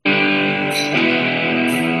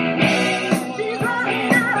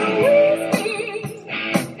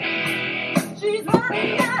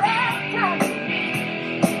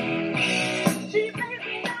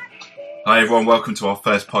Hey everyone, welcome to our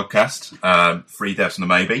first podcast, Three Devs and a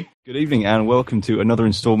Maybe. Good evening and welcome to another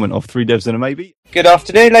instalment of Three Devs and a Maybe. Good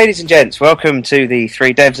afternoon, ladies and gents. Welcome to the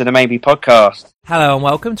Three Devs and a Maybe podcast. Hello and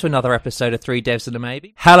welcome to another episode of Three Devs and a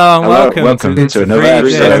Maybe. Hello and welcome to another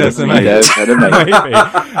episode of Three Devs and a Maybe.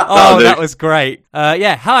 Oh, that was great.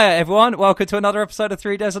 Hi everyone. Welcome to another episode of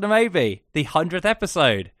Three Devs and a Maybe, the 100th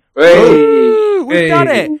episode. Hey. We've done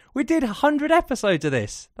it. We did 100 episodes of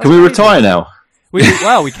this. That's Can we crazy. retire now? We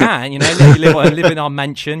can, live in our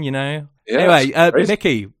mansion, Yeah, Anyway,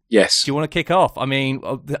 Mickey, yes. do you want to kick off? I mean,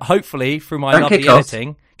 hopefully through my lovely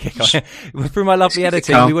editing, through my lovely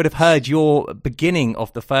editing, we would have heard your beginning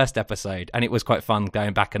of the first episode, and it was quite fun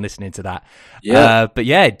going back and listening to that. Yeah. Do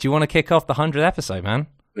you want to kick off the 100th episode, man?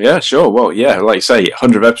 Yeah, sure. Well, yeah, like you say,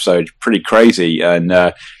 100 episodes, pretty crazy, and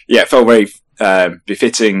it felt very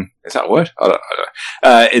befitting. Is that a word? I don't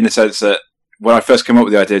know. In the sense that when I first came up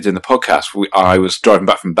with the idea of doing the podcast, I was driving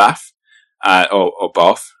back from Bath, or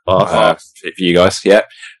Bath, for you guys, yeah.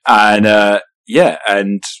 And,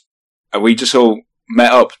 and we just all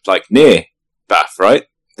met up, like, near Bath, right?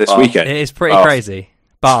 This weekend. It is pretty crazy.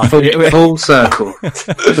 Bath. Full circle.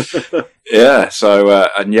 Yeah, so,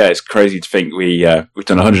 it's crazy to think we've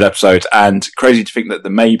done 100 episodes, and crazy to think that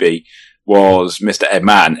the Maybe was Mr. Ed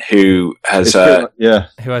Mann, who has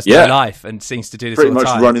who has no life and seems to do this pretty all the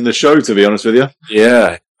much time. running the show, to be honest with you.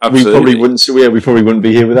 Yeah, absolutely. We probably wouldn't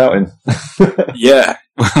be here without him. Yeah,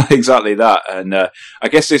 exactly that. And I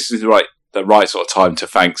guess this is the right sort of time to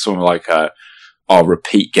thank someone like our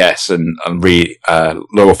repeat guests and really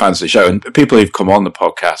loyal fans of the show and people who've come on the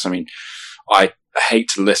podcast. I mean, I hate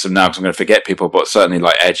to list them now because I'm going to forget people, but certainly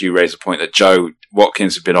like Ed, you raised the point that Joe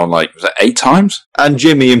Watkins has been on was that 8 times? And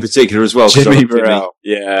Jimmy in particular as well. Jimmy Burrell.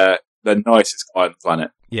 Yeah, the nicest guy on the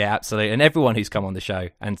planet. Yeah, absolutely. And everyone who's come on the show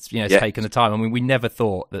and has taken the time. I mean, we never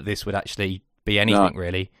thought that this would actually be anything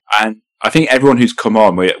really. And I think everyone who's come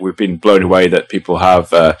on, we've been blown away that people have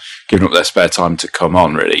given up their spare time to come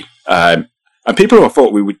on, really. And people who I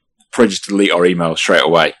thought we would probably just delete our email straight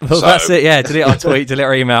away. Well, that's it, yeah. Delete our tweet, delete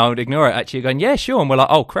our email, and ignore it. Actually going, yeah, sure. And we're like,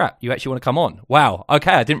 oh, crap, you actually want to come on? Wow.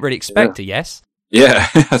 Okay, I didn't really expect a yes. Yeah,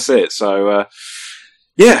 that's it. So,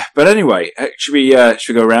 but anyway, should we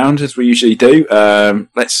go around as we usually do?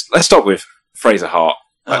 Let's start with Fraser Hart.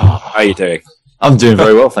 How are you doing? I'm doing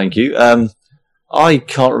very well, thank you. I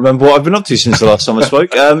can't remember what I've been up to since the last time I spoke.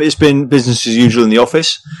 It's been business as usual in the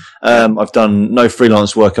office. I've done no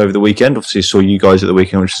freelance work over the weekend. Obviously, I saw you guys at the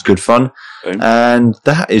weekend, which is good fun. And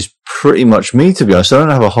that is pretty much me, to be honest. I don't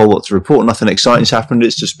have a whole lot to report. Nothing exciting's happened.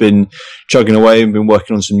 It's just been chugging away and been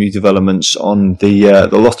working on some new developments on the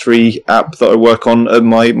lottery app that I work on at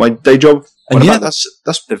my day job. And that's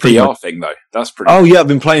the VR thing, though. That's pretty. Oh, yeah, I've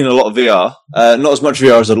been playing a lot of VR. Not as much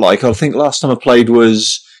VR as I'd like. I think last time I played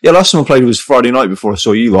was Friday night before I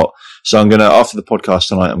saw you lot. So I'm going to, after the podcast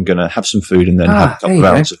tonight, I'm going to have some food and then have a couple of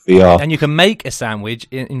rounds of VR. And you can make a sandwich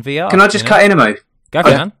in VR. Can I just cut in a mo? Go for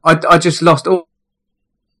it, man. I just lost all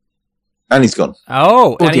and he's gone.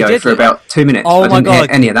 Oh, audio for about 2 minutes. Oh, I didn't my God.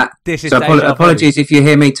 hear any of that. This is so apologies if you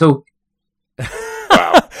hear me talk.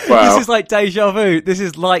 Wow. This is like deja vu. This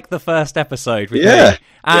is like the first episode with me.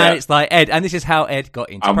 And it's like Ed, and this is how Ed got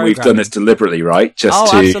into programming. And we've done this deliberately, right?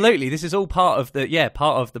 Absolutely. This is all part of the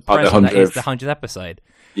present that is the 100th episode.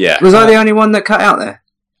 Yeah. Was I the only one that cut out there?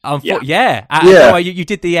 You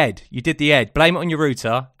did the Ed. You did the Ed. Blame it on your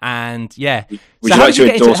router, and Would you like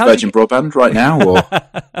to endorse Virgin Broadband right now, or?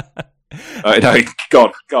 No,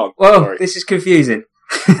 God. Well, sorry. this is confusing.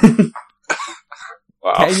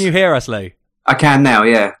 Wow. Can you hear us, Lou? I can now,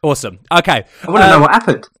 yeah. Awesome. Okay. I want to know what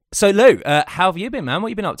happened. So, Lou, how have you been, man? What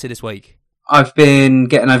have you been up to this week? I've been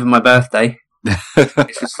getting over my birthday,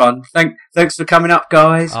 which was fun. Thanks for coming up,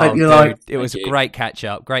 guys. Hope you liked. It was a great catch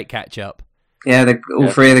up. Yeah, all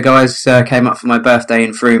three of the guys came up for my birthday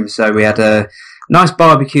in Frome, so we had a nice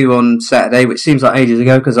barbecue on Saturday, which seems like ages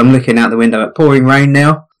ago because I'm looking out the window at pouring rain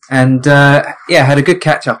now. And had a good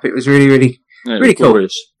catch up. It was really cool.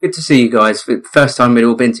 Good to see you guys. First time we'd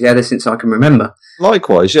all been together since I can remember.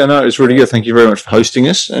 Likewise, it was really good. Thank you very much for hosting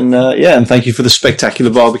us, and and thank you for the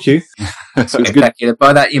spectacular barbecue. Spectacular.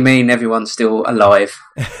 By that you mean everyone's still alive.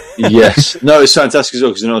 Yes, no, it's fantastic as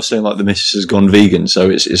well because I was saying like the missus has gone vegan, so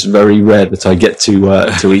it's very rare that I get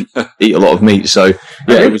to eat a lot of meat. So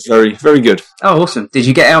it was very very good. Oh, awesome! Did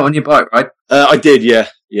you get out on your bike, right? I did, yeah.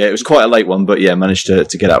 Yeah, it was quite a late one, but managed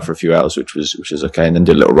to get out for a few hours, which was okay, and then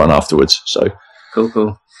did a little run afterwards. So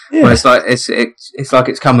cool. Yeah. Well, it's like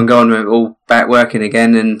it's come and gone. We're all back working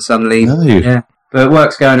again, and suddenly, But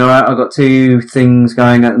work's going all right. I've got 2 things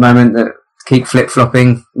going at the moment that keep flip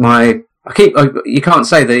flopping. My You can't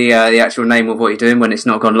say the actual name of what you're doing when it's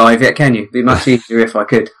not gone live yet, can you? It'd be much easier if I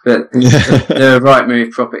could. But the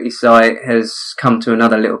Rightmove property site has come to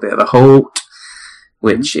another little bit of a halt,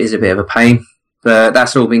 which is a bit of a pain. But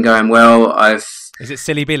that's all been going well. Is it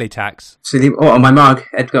Silly Billy tax? On my mug.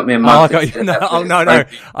 Ed got me a mug. Oh, I got you. No.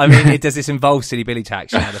 I mean, does this involve Silly Billy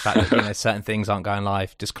tax? You know, the fact that certain things aren't going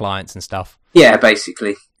live, just clients and stuff. Yeah,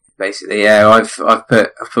 basically, yeah. I've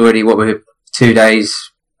already 2 days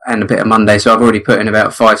and a bit of Monday, so I've already put in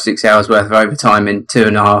about 5-6 hours worth of overtime in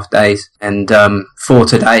 2.5 days, and for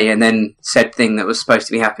today, and then said thing that was supposed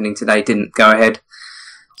to be happening today didn't go ahead.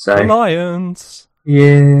 So Lions.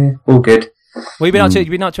 Yeah, all good. Well, you've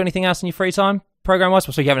been up to anything else in your free time, program-wise?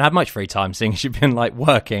 So you haven't had much free time, seeing as you've been like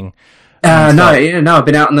working. No. I've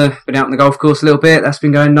been out on the golf course a little bit. That's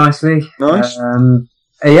been going nicely. Nice. Other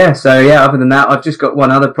than that, I've just got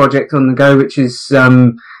one other project on the go, which is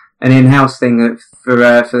an in-house thing for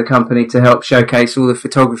the company to help showcase all the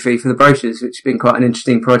photography for the brochures, which has been quite an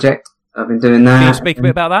interesting project. I've been doing that. Can you speak a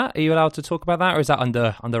bit about that? Are you allowed to talk about that, or is that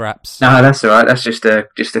under wraps? No, that's all right. That's just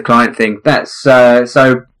a client thing. That's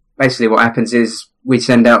so basically what happens is we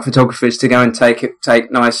send out photographers to go and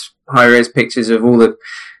take nice high-res pictures of all the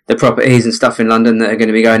properties and stuff in London that are going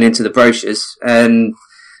to be going into the brochures. And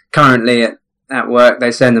currently at work,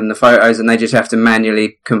 they send them the photos and they just have to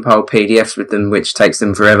manually compile PDFs with them, which takes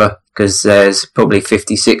them forever because there's probably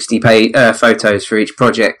 50-60 photos for each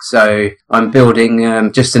project. So I'm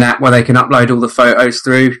building just an app where they can upload all the photos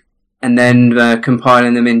through and then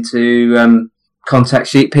compiling them into contact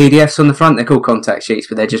sheet PDFs on the front. They're called contact sheets,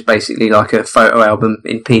 but they're just basically like a photo album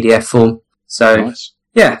in PDF form. So nice.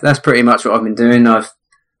 Yeah, that's pretty much what I've been doing. I've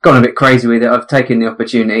gone a bit crazy with it. I've taken the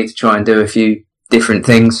opportunity to try and do a few different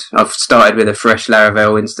things. I've started with a fresh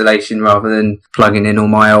Laravel installation rather than plugging in all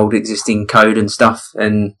my old existing code and stuff.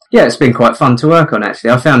 And yeah, it's been quite fun to work on, actually.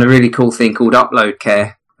 I found a really cool thing called Upload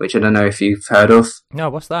Care, which I don't know if you've heard of. No,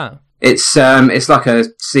 what's that? It's like a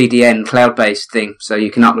CDN cloud-based thing, so you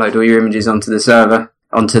can upload all your images onto the server,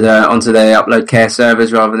 onto the Upload Care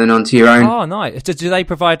servers rather than onto your own. Oh, nice. Do they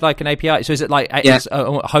provide like an API? So is it like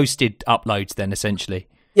hosted uploads then, essentially?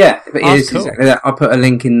 Yeah, it is cool. Exactly that. I'll put a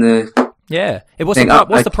link in the... Yeah. What's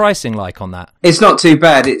the pricing like on that? It's not too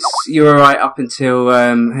bad. You're all right up until...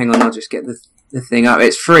 hang on, I'll just get the thing up.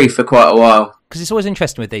 It's free for quite a while. Because it's always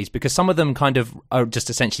interesting with these, because some of them kind of are just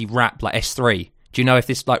essentially wrap like S3. Do you know if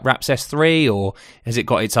this like wraps S3 or has it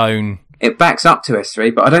got its own? It backs up to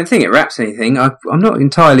S3, but I don't think it wraps anything. I'm not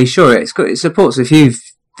entirely sure. It supports a few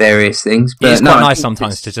various things. But it's quite nice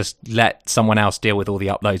sometimes to just let someone else deal with all the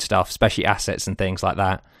upload stuff, especially assets and things like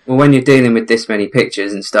that. Well, when you're dealing with this many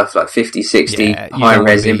pictures and stuff, like 50, 60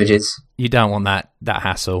 high-res images. You don't want that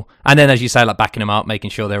hassle. And then, as you say, like backing them up, making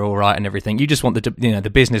sure they're all right and everything. You just want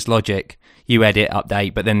the business logic. You edit,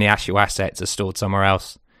 update, but then the actual assets are stored somewhere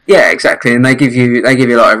else. Yeah, exactly. And they give you like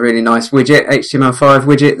a really nice widget, HTML5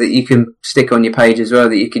 widget that you can stick on your page as well,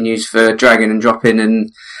 that you can use for dragging and dropping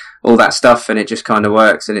and all that stuff. And it just kind of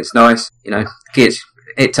works and it's nice. You know,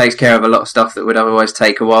 it takes care of a lot of stuff that would otherwise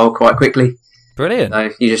take a while quite quickly. Brilliant. So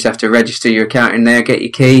you just have to register your account in there, get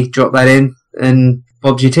your key, drop that in, and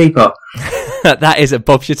Bob's your teapot. That is a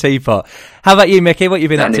Bob's your teapot. How about you, Mickey? What have you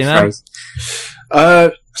been up to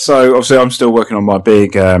now? So obviously I'm still working on my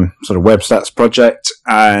big sort of web stats project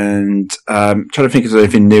and trying to think if there's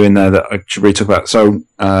anything new in there that I should really talk about. So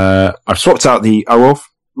I've swapped out the OAuth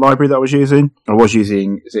library that I was using.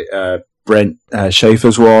 Brent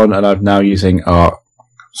Schaefer's one, and I'm now using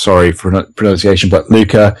sorry for pronunciation, but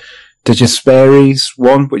Luca Digisperi's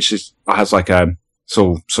one, which has like a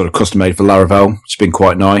sort of custom made for Laravel, which has been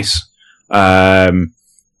quite nice.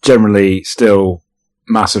 Generally still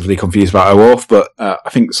massively confused about OAuth, but I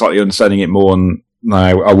think slightly understanding it more than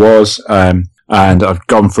I was. And I've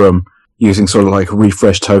gone from using sort of like a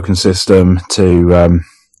refresh token system to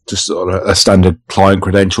just sort of a standard client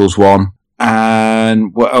credentials one.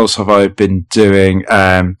 And what else have I been doing?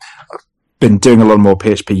 I've been doing a lot more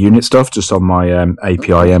PHP unit stuff just on my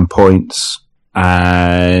API endpoints.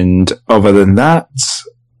 And other than that,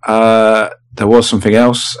 there was something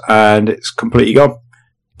else and it's completely gone.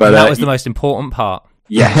 But that was the most important part.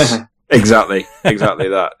 Yes, exactly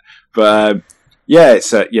that. But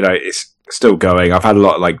it's still going. I've had a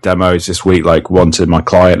lot of like demos this week, like one to my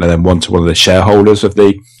client and then one to one of the shareholders of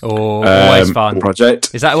the always fun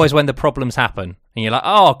project. Is that always when the problems happen and you're like,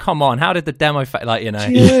 oh come on, how did the demo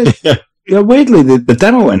Yeah, weirdly the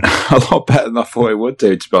demo went a lot better than I thought it would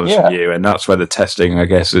do, to be honest with you, and that's where the testing I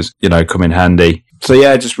guess has come in handy. So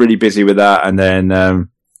yeah, just really busy with that, and then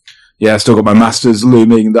I still got my masters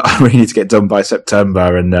looming that I really need to get done by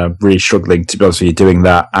September, and really struggling, to be honest with you, doing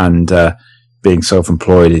that and being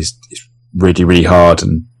self-employed is really, really hard.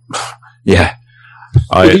 And yeah.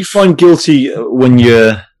 Do you find guilty when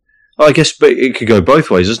you're... I guess, but it could go both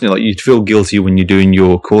ways, doesn't it? Like, you'd feel guilty when you're doing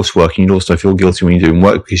your coursework, and you'd also feel guilty when you're doing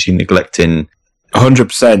work because you're neglecting...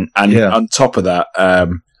 100%. And on top of that,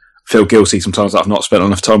 feel guilty sometimes that I've not spent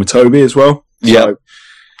enough time with Toby as well. So,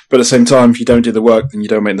 but at the same time, if you don't do the work, then you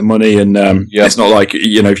don't make the money. And it's not like,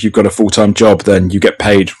 if you've got a full-time job, then you get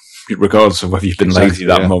paid regardless of whether you've been lazy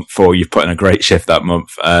that month or you've put in a great shift that month.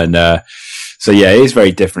 And so, it is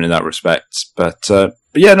very different in that respect. But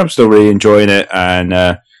I'm still really enjoying it. And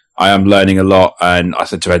I am learning a lot. And I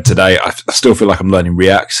said to Ed today, I still feel like I'm learning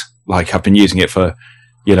React. Like, I've been using it for,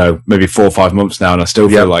 maybe 4 or 5 months now. And I still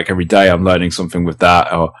feel like every day I'm learning something with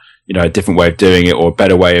that, or, a different way of doing it, or a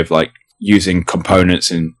better way of like using components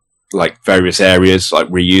in like various areas, like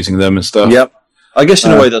reusing them and stuff. Yep. I guess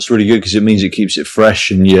in a way that's really good because it means it keeps it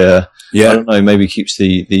fresh and I don't know, maybe keeps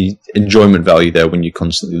the enjoyment value there when you're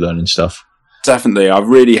constantly learning stuff. Definitely. I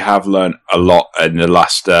really have learned a lot in the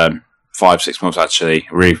last 5-6 months, actually.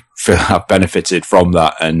 I really feel I've benefited from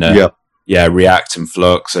that. And React and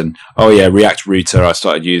Flux and React Router I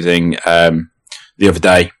started using the other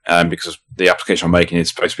day because the application I'm making is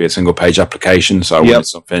supposed to be a single page application, so I wanted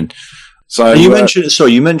something. So you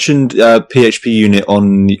mentioned PHP unit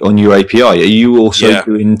on your API. Are you also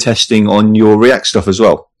doing testing on your React stuff as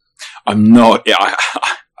well? I'm not. Yeah,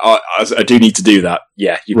 I do need to do that.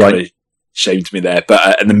 Yeah, you kind of shamed me there.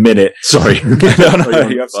 But at the minute, sorry, you're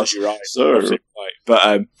absolutely right. Absolutely right.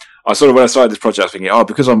 But I sort of, when I started this project, I was thinking,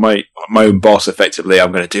 because I'm my own boss, effectively,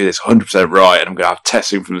 I'm going to do this 100% right, and I'm going to have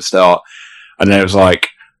testing from the start. And then it was like,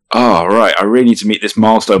 right, I really need to meet this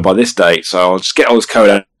milestone by this date, so I'll just get all this code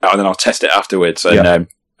out and then I'll test it afterwards. And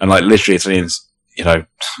like literally, it's in,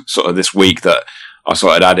 sort of this week that I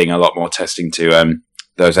started adding a lot more testing to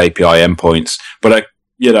those API endpoints. But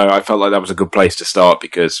I felt like that was a good place to start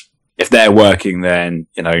because if they're working, then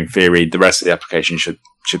in theory, the rest of the application should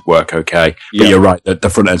work okay. But you're right,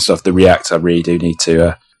 the front end stuff, the React, I really do need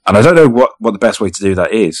to. And I don't know what the best way to do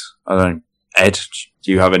that is. I don't know. Ed,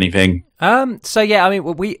 do you have anything?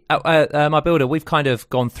 We my builder, we've kind of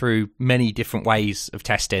gone through many different ways of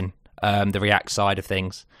testing the React side of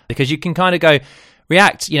things, because you can kind of go,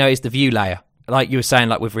 React, is the view layer, like you were saying,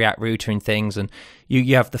 like with React Router and things, and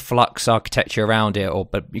you have the Flux architecture around it,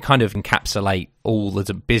 but you kind of encapsulate all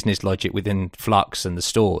the business logic within Flux and the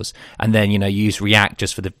stores, and then you use React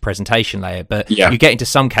just for the presentation layer. But you get into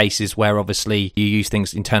some cases where obviously you use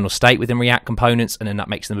things internal state within React components, and then that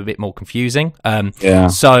makes them a bit more confusing.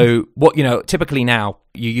 So what typically now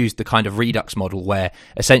you use the kind of Redux model where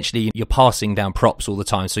essentially you're passing down props all the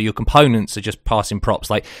time. So your components are just passing props.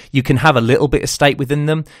 Like you can have a little bit of state within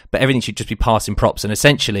them, but everything should just be passing props. And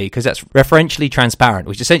essentially, because that's referentially transparent,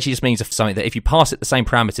 which essentially just means something that if you pass it the same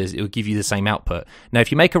parameters, it will give you the same output. Now,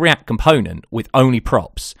 if you make a React component with only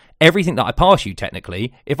props, everything that I pass you,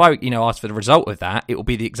 technically, if I ask for the result of that, it will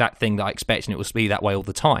be the exact thing that I expect, and it will be that way all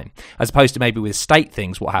the time. As opposed to maybe with state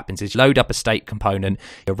things, what happens is you load up a state component,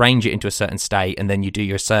 you arrange it into a certain state, and then you do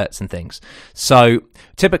your asserts and things. So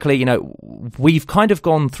typically, we've kind of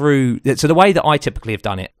gone through. So the way that I typically have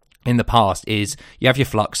done it in the past is you have your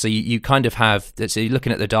Flux, so you kind of have, so you're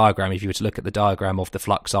looking at the diagram. If you were to look at the diagram of the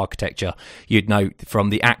Flux architecture, you'd know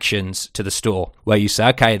from the actions to the store, where you say,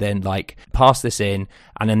 okay, then like pass this in,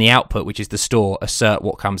 and then the output, which is the store, assert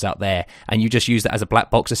what comes out there, and you just use that as a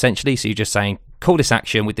black box essentially. So you're just saying, call this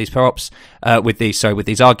action with these props, with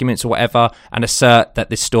these arguments or whatever, and assert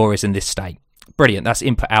that this store is in this state. Brilliant. That's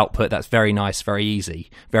input output. That's very nice, very easy,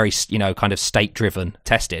 very, kind of state driven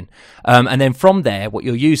testing. And then from there, what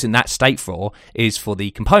you're using that state for is for the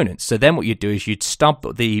components. So then what you'd do is you'd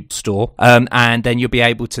stub the store, and then you'll be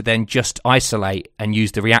able to then just isolate and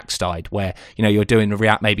use the React side where, you're doing the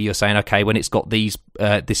React. Maybe you're saying, okay, when it's got these,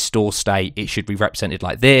 this store state, it should be represented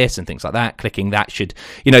like this and things like that. Clicking that should,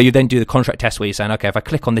 you then do the contract test where you're saying, okay, if I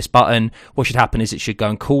click on this button, what should happen is it should go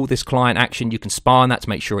and call this client action. You can spy on that to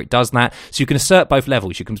make sure it does that. So you can assert both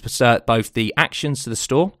levels. You can assert both the actions to the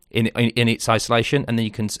store in its isolation, and then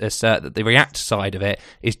you can assert that the React side of it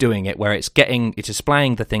is doing it, where it's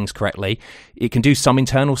displaying the things correctly. It can do some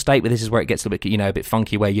internal state, but this is where it gets a bit, a bit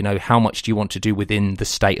funky, where how much do you want to do within the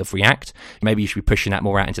state of React. Maybe you should be pushing that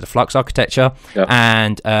more out into the Flux architecture,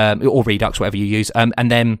 and or Redux, whatever you use,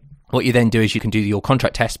 and then what you then do is you can do your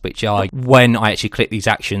contract test, which are when I actually click these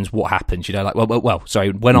actions, what happens?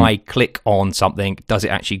 When I click on something, does it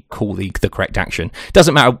actually call the correct action?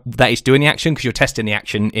 Doesn't matter that it's doing the action because you're testing the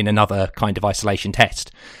action in another kind of isolation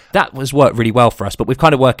test. That was worked really well for us, but we've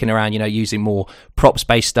kind of working around, using more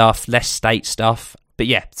props-based stuff, less state stuff, But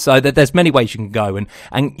yeah, so there's many ways you can go,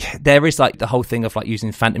 and there is like the whole thing of like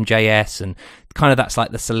using Phantom.js, and kind of that's like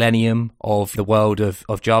the Selenium of the world of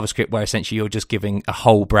JavaScript, where essentially you're just giving a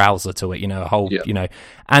whole browser to it, a whole,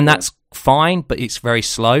 and that's fine, but it's very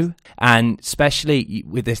slow. And especially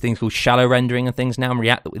with this thing called shallow rendering and things now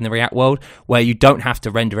in the React world, where you don't have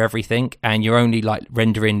to render everything, and you're only like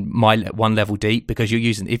rendering one level deep, because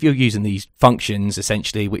if you're using these functions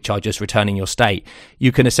essentially, which are just returning your state,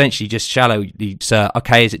 you can essentially just shallowly say,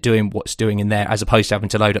 okay, is it doing what's doing in there, as opposed to having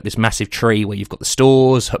to load up this massive tree where you've got the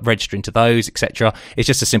stores, registering to those, etc. It's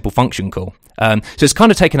just a simple function call. So it's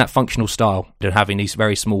kind of taking that functional style and having these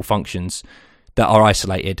very small functions that are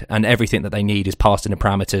isolated, and everything that they need is passed in the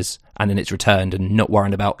parameters, and then it's returned, and not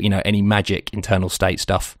worrying about any magic internal state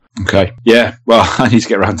stuff. Okay, yeah. Well, I need to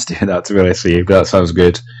get around to doing that, to be honest with you. But that sounds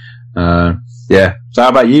good. Yeah. So, how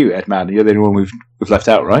about you, Edman? You're the only one we've left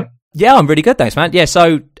out, right? Yeah, I'm really good, thanks, man. Yeah.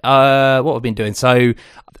 So, what I've been doing? So,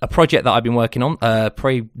 a project that I've been working on,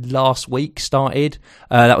 probably last week started.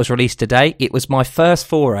 That was released today. It was my first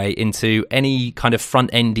foray into any kind of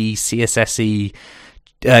front-endy CSS-y.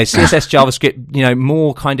 CSS, JavaScript,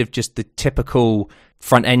 more kind of just the typical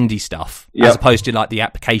front-endy stuff, as opposed to like the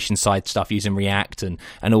application side stuff using React and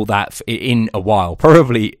all that in a while,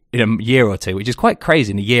 probably in a year or two, which is quite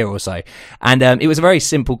crazy, in a year or so. And it was a very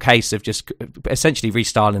simple case of just essentially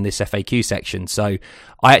restyling this FAQ section. So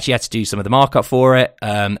I actually had to do some of the markup for it,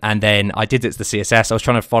 and then I did it to the CSS. I was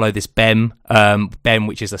trying to follow this BEM,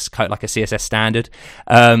 which is like a CSS standard,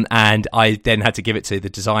 and I then had to give it to the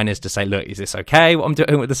designers to say, look, is this okay, what I'm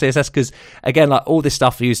doing with the CSS? Because again, like all this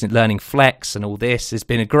stuff using learning Flex and all this has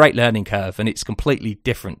been a great learning curve, and it's completely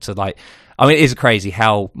different to it is crazy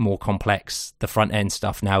how more complex the front end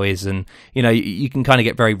stuff now is, and you can kind of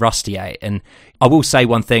get very rusty at it. And I will say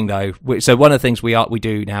one thing though. So one of the things we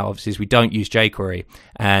do now, obviously, is we don't use jQuery,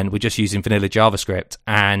 and we're just using vanilla JavaScript.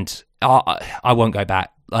 And I won't go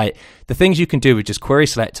back. Like the things you can do with just query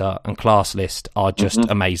selector and class list are just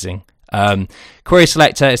amazing. Query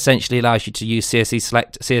selector essentially allows you to use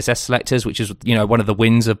CSS selectors, which is one of the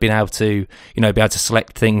wins of being able to be able to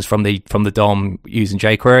select things from the DOM using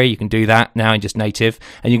jQuery. You can do that now in just native,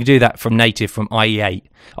 and you can do that from native from IE8.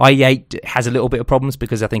 IE8 has a little bit of problems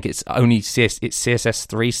because I think it's only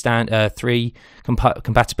CSS 3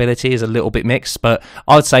 compatibility is a little bit mixed, but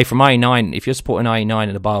I would say from IE9, if you're supporting IE9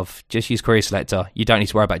 and above, just use query selector. You don't need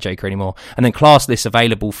to worry about jQuery anymore. And then class lists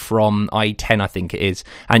available from IE10, I think it is,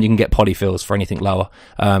 and you can get polyfills for anything lower,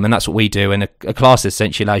 and that's what we do. And a class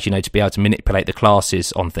essentially allows you to be able to manipulate the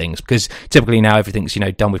classes on things, because typically now everything's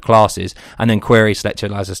done with classes, and then query selector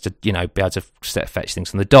allows us to be able to fetch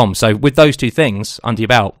things from the DOM. So with those two things under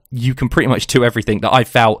your belt, you can pretty much do everything that I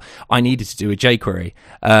felt I needed to do with jQuery.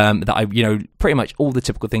 That I pretty much all the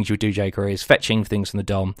typical things you would do jQuery is fetching things from the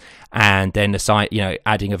DOM, and then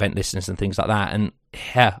adding event listeners and things like that. And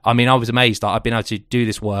yeah, I was amazed that I've been able to do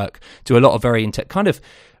this work, do a lot of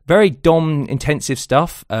very DOM intensive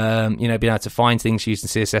stuff, being able to find things using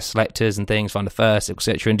CSS selectors and things, find the first,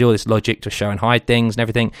 etc., and do all this logic to show and hide things and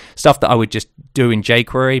everything, stuff that I would just do in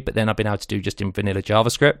jQuery, but then I've been able to do just in vanilla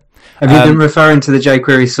JavaScript. Have you been referring to the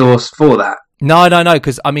jQuery source for that? No,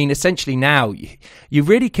 because essentially now you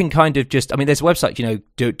really can kind of just, there's a website,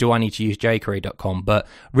 do I need to use jQuery.com, but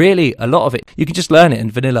really a lot of it, you can just learn it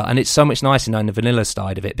in vanilla, and it's so much nicer knowing the vanilla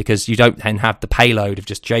side of it, because you don't then have the payload of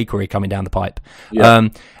just jQuery coming down the pipe. Yeah.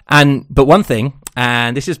 But one thing,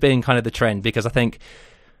 and this has been kind of the trend, because I think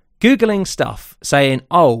Googling stuff saying,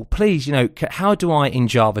 oh, please, how do I in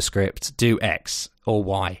JavaScript do X or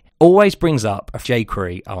Y, always brings up a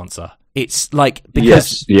jQuery answer. It's like,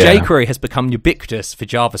 because jQuery has become ubiquitous for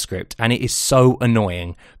JavaScript, and it is so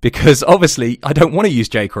annoying, because obviously I don't want to use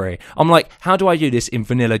jQuery. I'm like, how do I do this in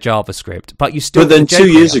vanilla JavaScript? But then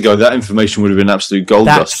 2 years ago, that information would have been absolute gold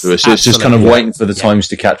dust to us. So it's just kind of waiting for the times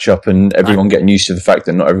to catch up, and everyone getting used to the fact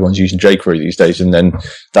that not everyone's using jQuery these days, and then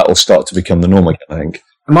that will start to become the norm again, I think.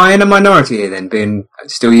 Am I in a minority here then, being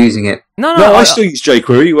still using it? No, I still use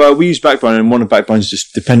jQuery. Well, we use Backbone, and one of Backbone's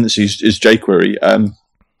dependencies is jQuery.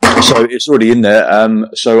 So it's already in there.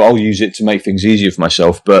 So I'll use it to make things easier for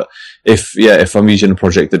myself. But if I'm using a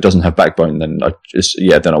project that doesn't have Backbone, then I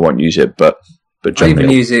won't use it. But I even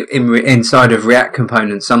use it inside of React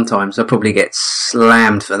components sometimes. I probably get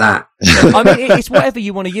slammed for that. It's whatever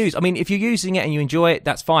you want to use. If you're using it and you enjoy it,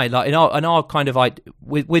 that's fine. Like in our kind of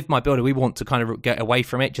with my builder, we want to kind of get away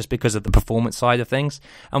from it just because of the performance side of things,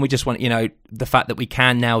 and we just want the fact that we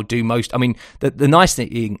can now do most. The nice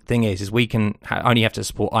thing is we can only have to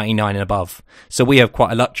support IE9 and above, so we have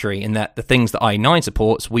quite a luxury in that the things that IE9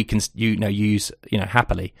 supports we can use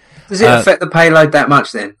happily. Does it affect the payload that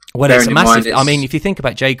much then? Well, it's a massive. If you think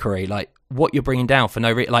about jQuery, like what you're bringing down for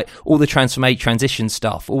no reason. Like all the transition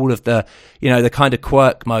stuff, all of the, the kind of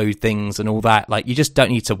quirk mode things and all that. Like you just don't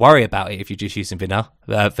need to worry about it if you're just using vanilla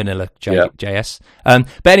JS.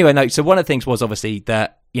 But anyway, no. So one of the things was obviously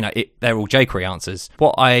that, they're all jQuery answers.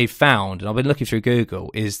 What I found, and I've been looking through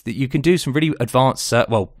Google, is that you can do some really advanced,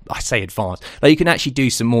 well, I say advanced, like you can actually do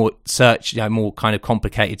some more search, more kind of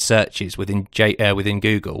complicated searches within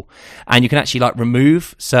Google, and you can actually like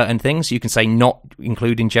remove certain things. You can say not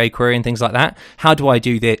including jQuery and things like that. How do I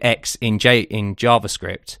do the X in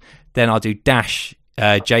JavaScript? Then I'll do dash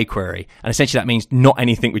jQuery, and essentially that means not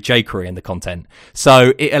anything with jQuery in the content.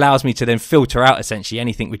 So it allows me to then filter out essentially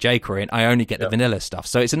anything with jQuery, and I only get the vanilla stuff.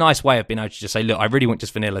 So it's a nice way of being able to just say, look, I really want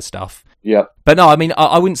just vanilla stuff. Yeah. But no, I mean,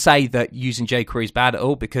 I wouldn't say that using jQuery is bad at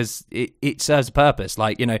all, because it serves a purpose.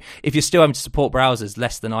 Like, if you're still having to support browsers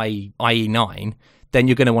less than IE9, then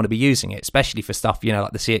you're going to want to be using it, especially for stuff,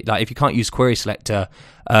 like if you can't use Query Selector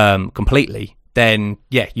completely, then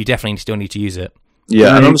yeah, you definitely still need to use it.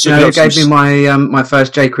 Yeah, and also who gave me my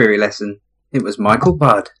first jQuery lesson? It was Michael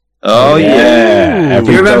Budd. Oh yeah, every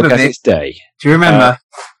do you remember dog has its day. Do you remember?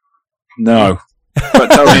 No, but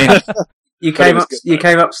tell me. You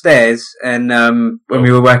came upstairs, and when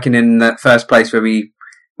we were working in that first place where we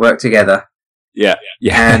worked together. Yeah.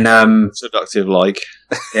 And seductive, like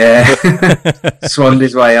swanned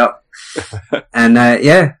his way up,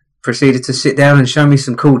 and proceeded to sit down and show me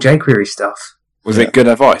some cool jQuery stuff. Was it good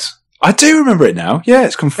advice? I do remember it now. Yeah,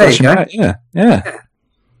 it's come fresh out. Yeah.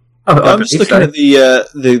 I'm just looking at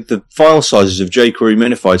the file sizes of jQuery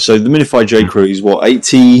minified. So the minified jQuery is what,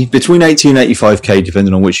 between 80 and 85k,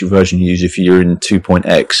 depending on which version you use. If you're in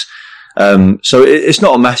 2.x, so it's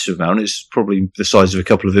not a massive amount. It's probably the size of a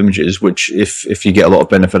couple of images, which if you get a lot of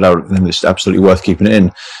benefit out of them, it's absolutely worth keeping it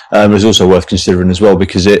in. It's also worth considering as well,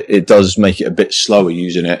 because it does make it a bit slower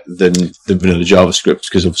using it than the vanilla JavaScript,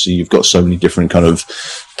 because obviously you've got so many different kind of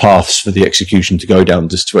paths for the execution to go down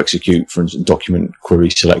just to execute, for instance, document query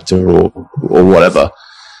selector or whatever.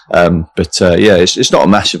 It's not a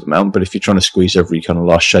massive amount, but if you're trying to squeeze every kind of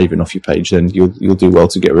last shaving off your page, then you'll do well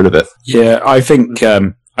to get rid of it. Yeah, I think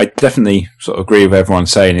I definitely sort of agree with everyone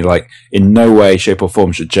saying, like, in no way, shape, or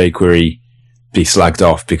form should jQuery be slagged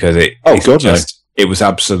off, because it was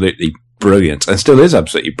absolutely brilliant, and still is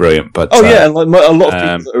absolutely brilliant. But and like a lot of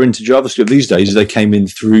people that are into JavaScript these days, they came in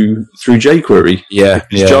through jQuery.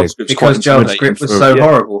 Because JavaScript was so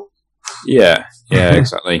horrible. Yeah,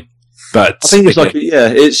 exactly. But I think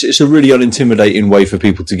it's a really unintimidating way for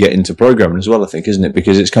people to get into programming as well, I think, isn't it?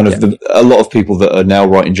 Because it's kind of a lot of people that are now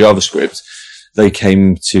writing JavaScript, they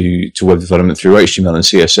came to web development through HTML and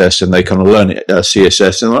CSS, and they kind of learn it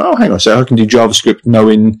CSS, and like, hang on, so I can do JavaScript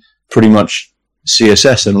knowing pretty much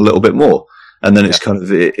CSS and a little bit more. And then it's kind of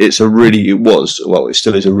it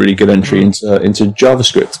still is a really good entry into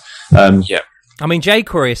JavaScript. I mean,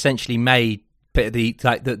 jQuery essentially made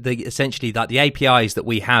the APIs that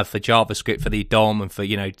we have for JavaScript, for the DOM, and for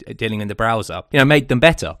dealing in the browser, made them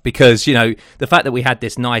better, because the fact that we had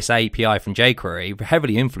this nice API from jQuery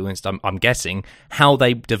heavily influenced, I'm guessing, how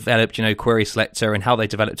they developed Query Selector, and how they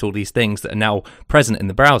developed all these things that are now present in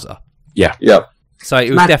the browser. Yeah. So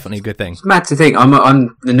it was definitely a good thing. It's mad to think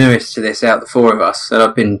I'm the newest to this out of the four of us, and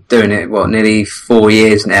I've been doing it nearly 4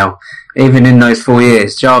 years now. Even in those 4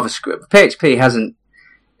 years, JavaScript, PHP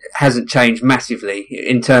hasn't changed massively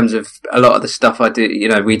in terms of a lot of the stuff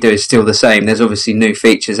we do is still the same. There's obviously new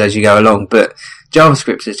features as you go along, but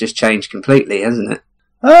JavaScript has just changed completely, hasn't it?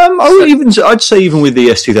 I'd say even with the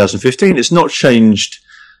S2015, it's not changed.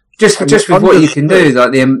 Just with what you can do,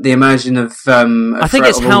 like the immersion of I think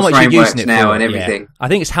it's how much you're using it now for, and everything. Yeah. I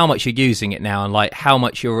think it's how much you're using it now, and like how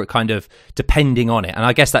much you're kind of depending on it. And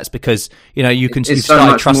I guess that's because you've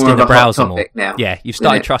started trusting the browser more. Now, yeah, you've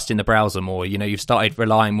started trusting the browser more. You've started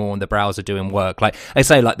relying more on the browser doing work. Like I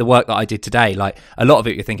say, like the work that I did today, like a lot of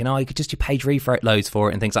it, you're thinking, you could just do page refresh loads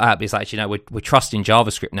for it and things like that. But it's actually, we're trusting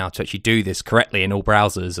JavaScript now to actually do this correctly in all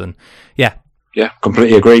browsers. And yeah,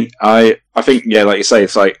 completely agree. I think like you say,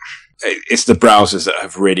 it's like, it's the browsers that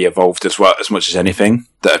have really evolved as well, as much as anything,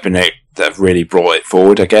 that have really brought it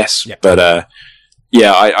forward, I guess. Yeah. But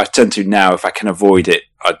I tend to now, if I can avoid it,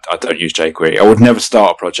 I don't use jQuery. I would never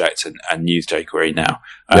start a project and use jQuery now.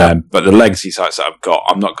 But the legacy sites that I've got,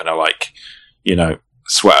 I'm not going to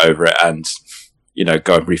sweat over it and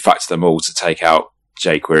go and refactor them all to take out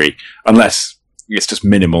jQuery, unless it's just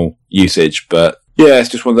minimal usage. But yeah, it's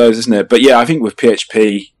just one of those, isn't it? But yeah, I think with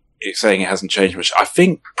PHP, it's saying it hasn't changed much. I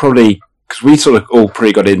think probably because we sort of all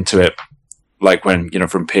pretty got into it, like when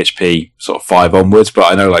from PHP sort of 5 onwards.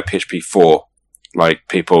 But I know like PHP 4 like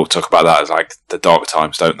people talk about that as like the dark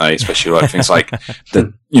times, don't they? Especially like things like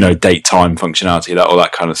the date time functionality, all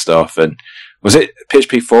that kind of stuff. And was it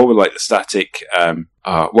PHP 4 with like the static?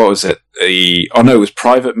 What was it? It was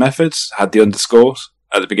private methods had the underscores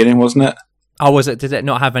at the beginning, wasn't it? Oh, was it? Did it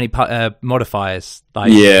not have any modifiers,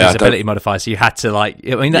 like Yeah, usability modifiers? So you had to like.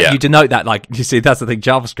 I mean, you denote that. Like you see, that's the thing.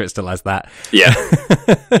 JavaScript still has that. Yeah,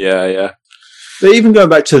 yeah. But even going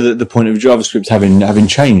back to the point of JavaScript having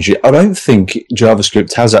changed, I don't think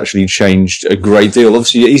JavaScript has actually changed a great deal.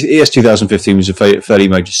 Obviously, ES 2015 was a fairly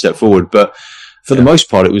major step forward, but for the most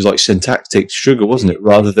part, it was like syntactic sugar, wasn't it,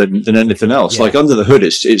 rather than anything else? Yeah. Like under the hood,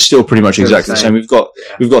 it's still pretty much exactly the same. We've got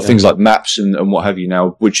things like maps and what have you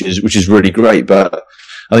now, which is really great. But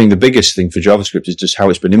I think the biggest thing for JavaScript is just how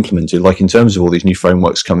it's been implemented. Like in terms of all these new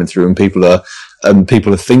frameworks coming through, and people are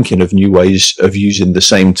thinking of new ways of using the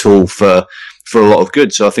same tool for a lot of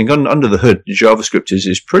good. So I think under the hood, JavaScript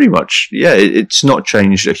is pretty much it's not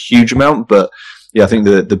changed a huge amount, but I think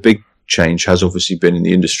the big change has obviously been in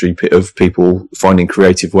the industry of people finding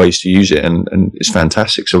creative ways to use it, and it's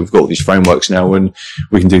fantastic. So we've got all these frameworks now, and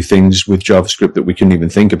we can do things with JavaScript that we couldn't even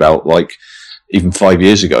think about, like even 5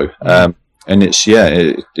 years ago. And it's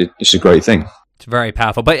a great thing. It's very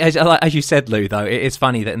powerful. But as you said, Lou, though, it is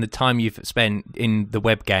funny that in the time you've spent in the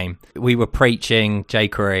web game, we were preaching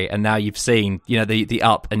jQuery, and now you've seen, the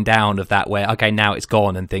up and down of that, where, okay, now it's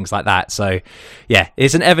gone and things like that. So, yeah,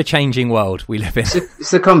 it's an ever-changing world we live in. It's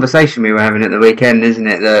the conversation we were having at the weekend, isn't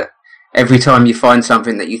it? That every time you find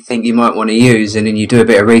something that you think you might want to use, and then you do a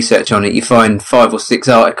bit of research on it, you find 5 or 6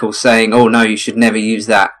 articles saying, oh, no, you should never use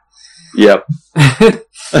that. Yep.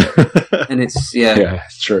 And it's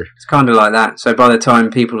it's true. It's kind of like that. So by the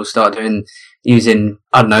time people will start using,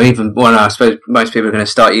 I don't know, I suppose most people are going to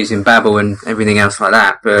start using Babel and everything else like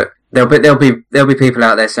that. But there'll be people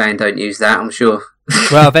out there saying don't use that, I'm sure.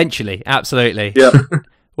 Well, eventually, absolutely. Yeah.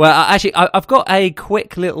 Well, actually, I've got a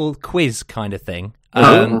quick little quiz kind of thing.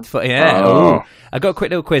 I've got a quick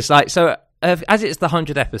little quiz. Like, so as it's the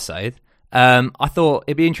 100th episode. I thought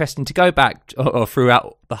it'd be interesting to go back or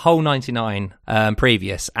throughout the whole 99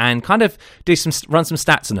 previous and kind of run some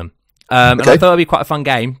stats on them. And I thought it'd be quite a fun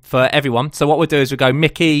game for everyone. So what we'll do is we'll go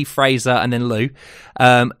Mickey, Fraser, and then Lou.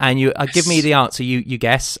 And you give me the answer you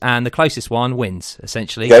guess, and the closest one wins,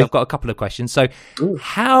 essentially. Okay. So I've got a couple of questions. So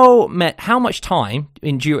how much time,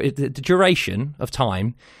 the duration of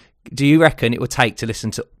time, do you reckon it would take to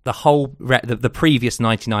listen to the whole the previous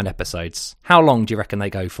 99 episodes? How long do you reckon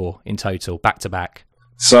they go for in total, back to back?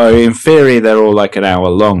 So in theory, they're all like an hour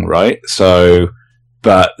long, right? So,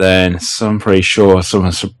 but then I'm pretty sure I'm just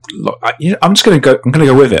going to go. I'm going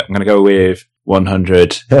to go with it. I'm going to go with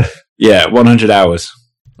 100. 100 hours.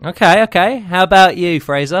 Okay. How about you,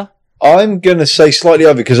 Fraser? I'm going to say slightly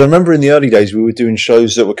over, because I remember in the early days we were doing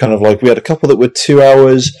shows that were kind of like, we had a couple that were 2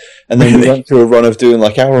 hours, and then we went through a run of doing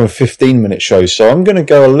like hour and 15-minute shows. So I'm going to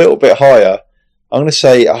go a little bit higher. I'm going to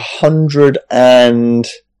say 100 and...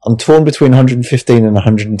 I'm torn between 115 and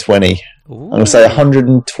 120. Ooh. I'm going to say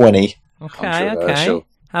 120. Okay.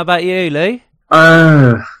 How about you, Lou?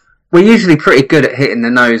 We're usually pretty good at hitting the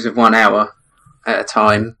nose of 1 hour at a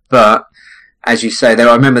time, but... As you say,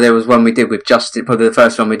 I remember there was one we did with Justin, probably the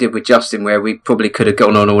first one we did with Justin, where we probably could have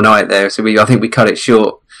gone on all night there. So I think we cut it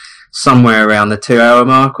short somewhere around the 2 hour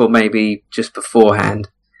mark, or maybe just beforehand.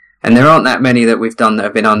 And there aren't that many that we've done that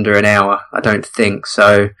have been under an hour, I don't think.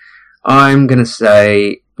 So I'm going to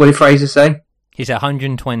say, what did Fraser say? He said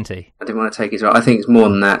 120. I didn't want to take his right. I think it's more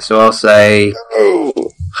than that. So I'll say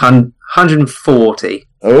 140.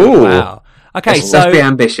 Oh, wow. Okay, let's be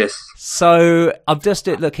ambitious. So I'm just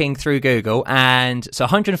looking through Google, and so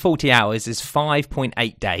 140 hours is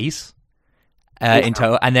 5.8 days in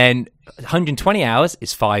total, and then 120 hours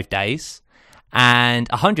is 5 days, and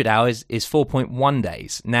 100 hours is 4.1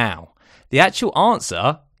 days. Now, the actual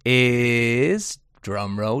answer is,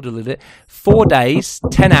 drum roll a little bit, 4 days,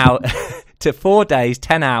 10 hours,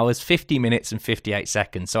 10 hours, 50 minutes, and 58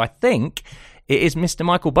 seconds. So I think it is Mr.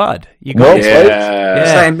 Michael Budd. You got it.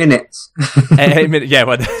 Say minutes. Yeah,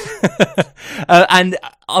 well, and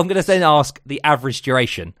I'm going to then ask the average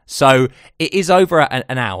duration. So it is over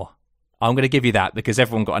an hour. I'm going to give you that because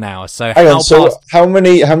everyone got an hour. So how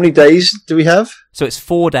many days do we have? So it's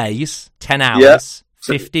 4 days, 10 hours,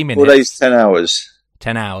 50 minutes. 4 days, 10 hours.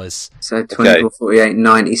 10 hours. So 24, 48,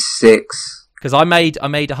 96. Because I made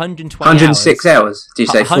 120 106 hours. Do you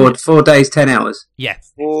say 4 days, 10 hours? Yeah.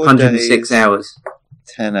 106 hours.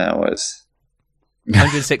 10 hours.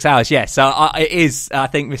 106 hours, yeah. So it is, I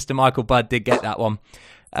think Mr. Michael Budd did get that one.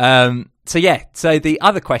 So the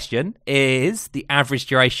other question is the average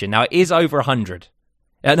duration. Now, it is over 100.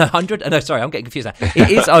 No, 100? No, sorry, I'm getting confused now.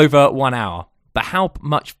 It is over 1 hour. but how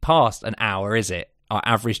much past an hour is it? Our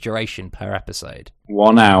average duration per episode?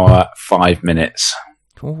 1 hour, 5 minutes.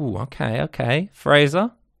 Ooh, okay.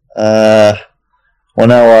 Fraser? 1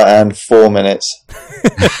 hour and 4 minutes.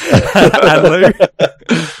 And Lou?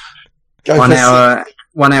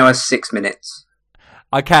 1 hour, 6 minutes.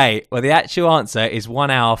 Okay, well, the actual answer is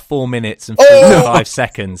 1 hour, 4 minutes and 45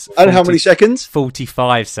 seconds. And how many seconds?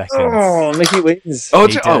 45 seconds. Oh, Mickey wins. Oh,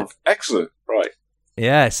 excellent. Right.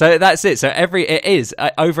 Yeah, so that's it. So it is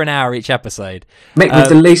over an hour each episode. Mick with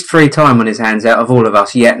the least free time on his hands out of all of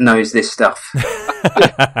us, yet knows this stuff.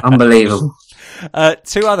 Unbelievable.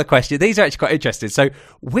 2 other questions. These are actually quite interesting. So,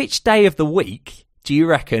 which day of the week do you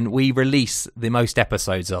reckon we release the most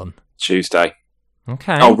episodes on? Tuesday.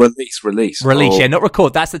 Okay. Oh, release. Release, yeah, not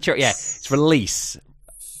record. That's the trick. Yeah, it's release.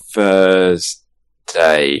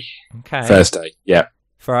 Thursday. Okay. Thursday, yeah.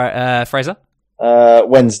 Fraser?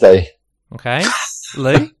 Wednesday. Okay.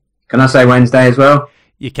 Lou? Can I say Wednesday as well?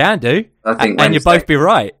 You can do. I think and you'll both be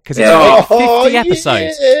right. Because it's 50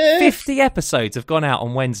 episodes. Yeah. 50 episodes have gone out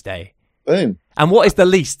on Wednesday. Boom. And what is the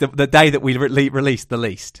least, the day that we released the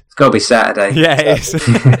least? It's got to be Saturday. Yeah, it is.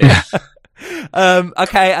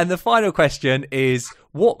 Okay, and the final question is,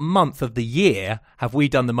 what month of the year have we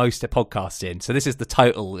done the most podcasts in? So this is the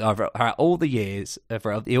total of all the years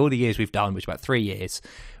we've done, which is about 3 years.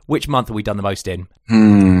 Which month have we done the most in?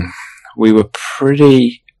 We were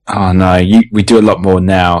pretty... Oh, no, we do a lot more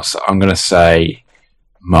now, so I'm going to say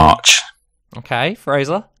March. Okay,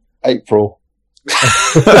 Fraser? April.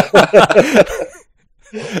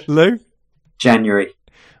 Lou? January.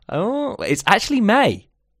 Oh, it's actually May.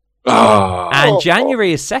 Oh. And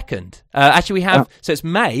January is second. Actually, we have... So it's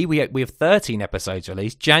May, we have 13 episodes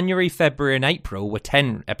released. January, February and April were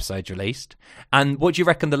 10 episodes released. And what do you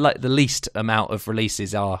reckon the least amount of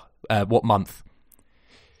releases are? What month?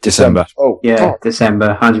 December. Oh, Yeah, God.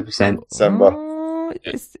 December, 100%. December. Oh,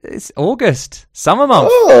 it's August. Summer month.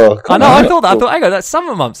 Oh, I know, I thought that. Hang on, that's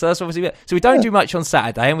summer month. So that's obviously... So we don't do much on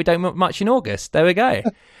Saturday and we don't do much in August. There we go.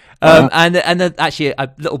 And then actually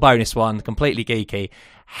a little bonus one, completely geeky.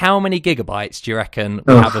 How many gigabytes do you reckon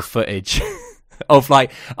we have of footage of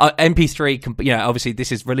like MP3? Obviously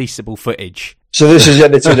this is releasable footage. So this is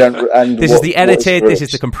edited and This is the edited. This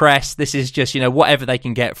is the compressed. This is just whatever they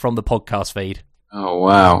can get from the podcast feed. Oh,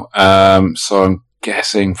 wow. So I'm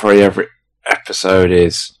guessing probably every episode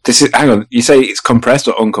is... Hang on, you say it's compressed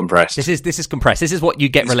or uncompressed? This is compressed. This is what you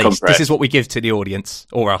get released. Compressed. This is what we give to the audience,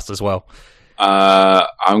 or us as well.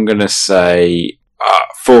 I'm going to say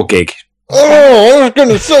 4 gig. Oh, I was going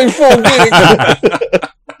to say 4 gig.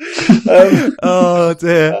 Oh,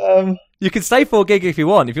 dear. You can stay 4 gig if you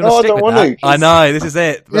want. If you want to stick with that. I know, this is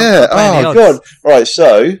it. Yeah, oh, God. Right,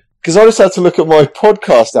 so... Because I just had to look at my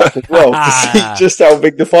podcast app as well to see just how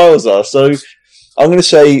big the files are. So I'm going to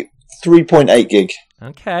say 3.8 gig.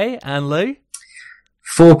 Okay, and Lou?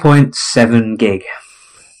 4.7 gig.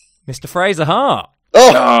 Mr. Fraser Hart.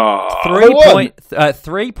 Oh!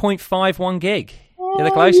 3.51 gig. You're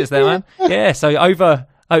the closest there, man. Yeah, so over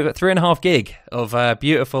 3.5 gig of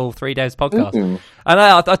beautiful 3 days podcast. Mm-hmm. And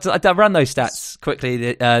I ran those stats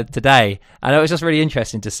quickly today, and it was just really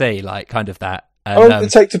interesting to see, like, kind of that. And, how long did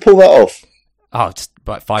it take to pull that off? Oh, just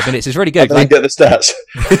about 5 minutes. It's really good. I didn't get the stats.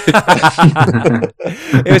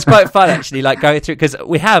 It was quite fun, actually, like going through, because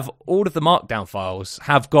we have all of the markdown files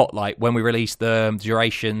have got, like, when we release the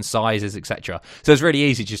duration, sizes, etc. So it's really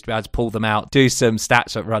easy just to be able to pull them out, do some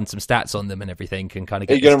stats, run some stats on them and everything, and kind of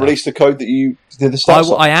get. Are you going to release the code that you did the stats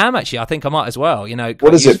on? I am, actually. I think I might as well.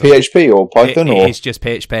 What is it, PHP or Python? It's just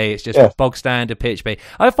PHP. It's just bog standard PHP.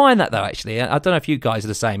 I find that, though, actually. I don't know if you guys are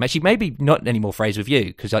the same. Actually, maybe not any more phrase with you,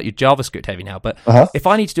 because you're JavaScript heavy now, but if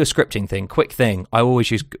I need to do a scripting thing, quick thing, I always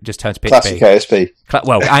just turn to PHP. Classic ASP.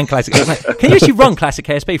 And Classic. Can you actually run Classic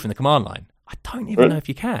ASP from the command line? I don't even know if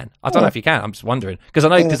you can. I don't know if you can. I'm just wondering. Because I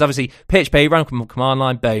know, because obviously PHP, run from command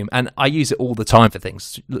line, boom. And I use it all the time for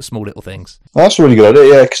things, small little things. Well, that's a really good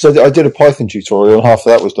idea, yeah, because I did a Python tutorial and half of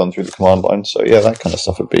that was done through the command line. So, yeah, that kind of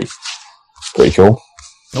stuff would be pretty cool.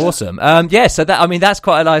 Awesome. So that's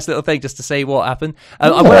quite a nice little thing just to see what happened. I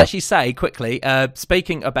will actually say quickly,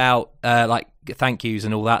 speaking about like thank yous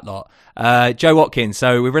and all that lot. Joe Watkins.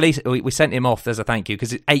 So we sent him off as a thank you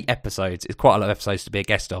because it's 8 episodes. It's quite a lot of episodes to be a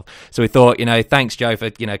guest of. So we thought, thanks Joe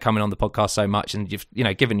for coming on the podcast so much and you've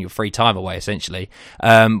given your free time away essentially.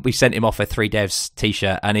 We sent him off a 3 Devs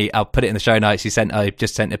t-shirt and I'll put it in the show notes. He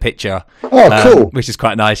just sent a picture. Oh, cool. Which is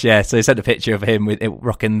quite nice. Yeah. So he sent a picture of him with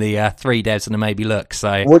rocking the 3 Devs and a maybe look.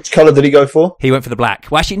 So which colour did he go for? He went for the black.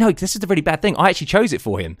 Well, actually, no. This is the really bad thing. I actually chose it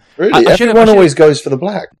for him. Really? Everyone always goes for the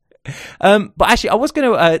black. But actually, I was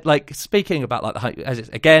going to speaking about the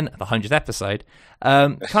 100th episode,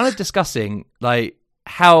 kind of discussing like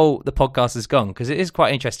how the podcast has gone, because it is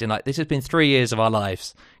quite interesting. Like, this has been 3 years of our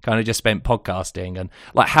lives kind of just spent podcasting, and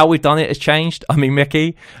like how we've done it has changed. I mean,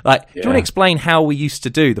 Mickey, like, do you want to explain how we used to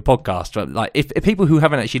do the podcast? Like, if people who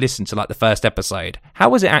haven't actually listened to like the first episode, how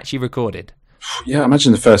was it actually recorded? Yeah, I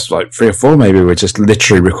imagine the first like 3 or 4 maybe were just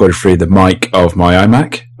literally recorded through the mic of my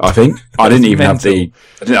iMac. I think I didn't even have the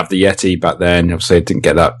Yeti back then. Obviously, I didn't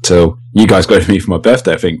get that till you guys got it for me for my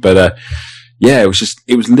birthday, I think. But yeah, it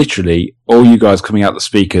was literally all you guys coming out the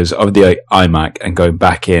speakers of the iMac and going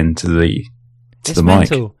back into the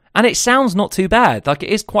mental. mic. And it sounds not too bad. Like, it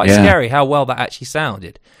is quite scary how well that actually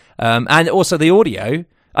sounded. And also the audio.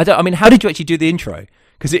 I mean, how did you actually do the intro?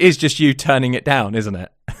 Because it is just you turning it down, isn't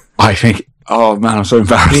it? I think. Oh man, I'm so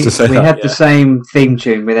embarrassed to say that. We had the same theme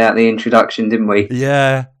tune without the introduction, didn't we?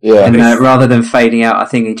 Yeah. And rather than fading out, I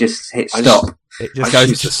think he just hit stop. It just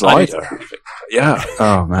goes to slider. Yeah.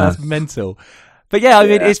 Oh man, that's mental. But yeah, I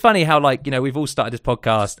mean, it's funny how, like, you know, we've all started this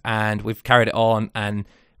podcast and we've carried it on, and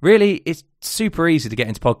really, it's super easy to get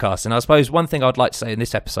into podcasts. And I suppose one thing I'd like to say in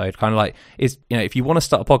this episode, kind of like, is, you know, if you want to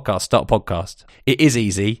start a podcast, start a podcast. It is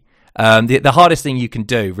easy. The hardest thing you can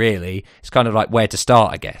do, really, is kind of like where to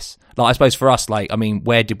start, I guess. Like, I suppose for us, like, I mean,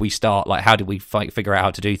 where did we start? Like, how did we figure out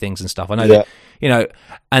how to do things and stuff? I know that, you know,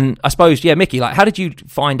 and I suppose, Mickey, like, how did you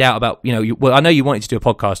find out about, you know, well, I know you wanted to do a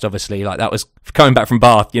podcast, obviously, like, that was coming back from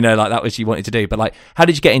Bath, you know, like, that was you wanted to do, but like, how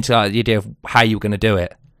did you get into the idea of how you were going to do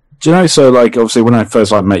it? Do you know, so like, obviously when I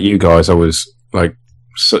first like met you guys, I was like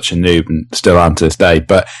such a noob and still am to this day,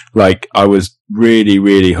 but like, I was really,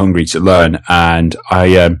 really hungry to learn, and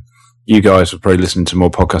you guys were probably listening to more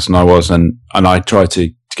podcasts than I was, and I tried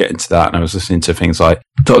to get into that, and I was listening to things like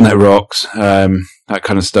 .NET Rocks, that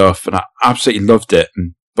kind of stuff, and I absolutely loved it,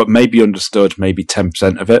 but maybe understood maybe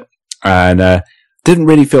 10% of it, and didn't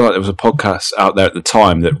really feel like there was a podcast out there at the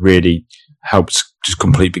time that really helped just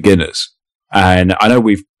complete beginners. And I know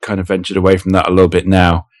we've kind of ventured away from that a little bit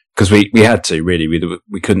now, because we had to, really.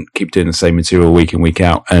 We couldn't keep doing the same material week in, week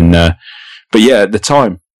out. And but yeah, at the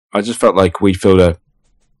time, I just felt like we filled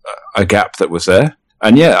a gap that was there.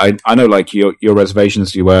 And yeah, I know, like, your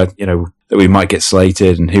reservations, you were, you know, that we might get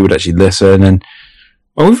slated and who would actually listen. And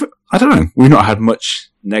well, I don't know, we've not had much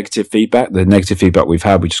negative feedback. The negative feedback we've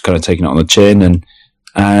had, we've just kind of taken it on the chin.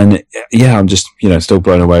 And yeah, I'm just, you know, still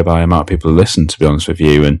blown away by the amount of people who listen, to be honest with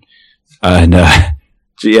you. And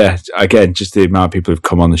yeah, again, just the amount of people who've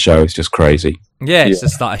come on the show is just crazy. Yeah, it's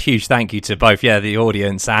just like a huge thank you to both, the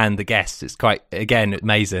audience and the guests. It's quite, again,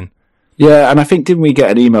 amazing. Yeah, and I think, didn't we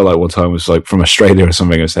get an email like one time, it was like from Australia or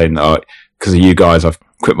something, saying, oh, because of you guys, I've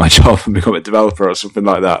quit my job and become a developer or something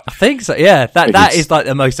like that. I think so, yeah. That is like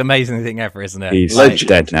the most amazing thing ever, isn't it? He's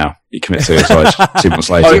dead now. He committed suicide 2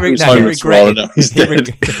 months later. He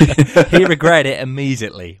regretted it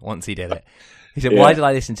immediately once he did it. He said, why did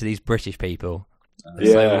I listen to these British people?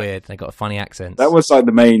 It's so weird. They got a funny accent. That was like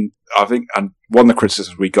the main, I think, and one of the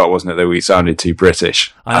criticisms we got, wasn't it, that we sounded too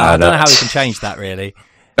British. I don't know how we can change that, really.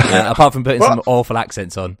 Apart from putting some awful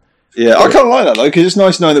accents on. Yeah, I kind of like that, though, because it's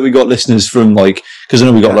nice knowing that we got listeners from, like, because I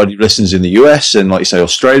know we got a lot of listeners in the US and, like you say,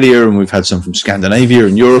 Australia, and we've had some from Scandinavia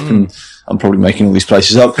and Europe, and I'm probably making all these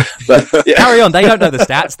places up. But carry on. They don't know the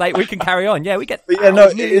stats. We can carry on. Yeah, we get. But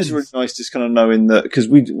it is really nice just kind of knowing that, because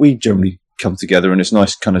we generally come together, and it's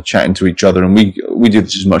nice kind of chatting to each other, and we do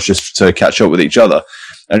this as much just to catch up with each other.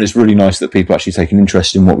 And it's really nice that people actually take an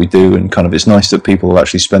interest in what we do, and kind of it's nice that people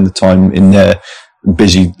actually spend the time in their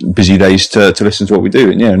busy days to listen to what we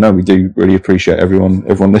do. And we do really appreciate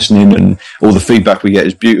everyone listening, and all the feedback we get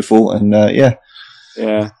is beautiful. And I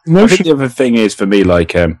think the other thing is, for me,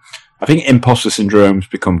 like, I think imposter syndrome's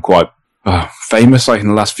become quite famous. Like, in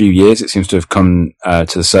the last few years, it seems to have come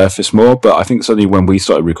to the surface more. But I think certainly when we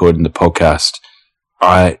started recording the podcast,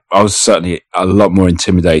 I was certainly a lot more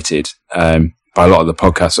intimidated by a lot of the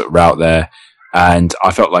podcasts that were out there, and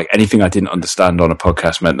I felt like anything I didn't understand on a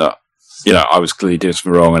podcast meant that, you know, I was clearly doing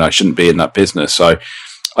something wrong and I shouldn't be in that business. So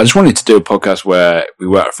I just wanted to do a podcast where we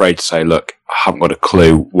weren't afraid to say, look, I haven't got a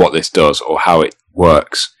clue what this does or how it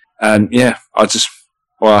works. And yeah, I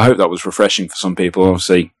hope that was refreshing for some people.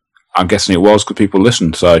 Obviously, I'm guessing it was because people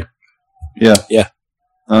listened. So yeah.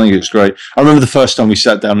 I think it's great. I remember the first time we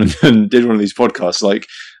sat down and did one of these podcasts, like,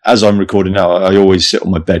 as I'm recording now, I always sit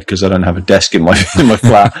on my bed because I don't have a desk in my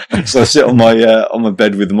flat. So I sit on my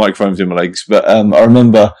bed with the microphones in my legs. But I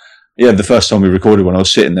remember, the first time we recorded one, I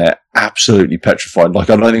was sitting there absolutely petrified. Like,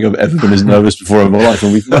 I don't think I've ever been as nervous before in my life.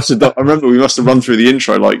 And I remember we must have run through the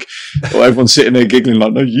intro, like, everyone's sitting there giggling,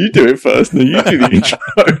 like, no, you do it first, no, you do the intro,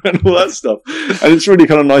 and all that stuff. And it's really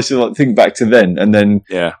kind of nice to, like, think back to then. And then,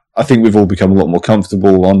 I think we've all become a lot more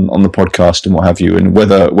comfortable on the podcast and what have you, and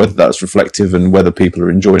whether that's reflective and whether people are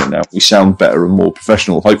enjoying it now. We sound better and more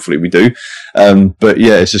professional. Hopefully we do. But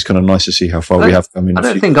yeah, it's just kind of nice to see how far we have come in. I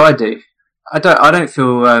don't think I do. I don't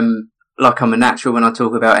feel like I'm a natural when I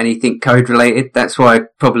talk about anything code related. That's why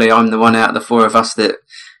probably I'm the one out of the four of us that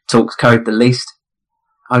talks code the least.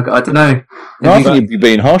 I don't know. No, I think you'd be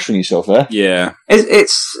being harsh on yourself there. Yeah.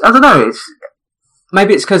 It's I don't know.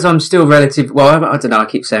 Maybe it's because I'm still relative. Well, I don't know. I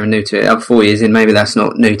keep saying I'm new to it. I'm 4 years in. Maybe that's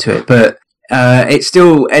not new to it, but it's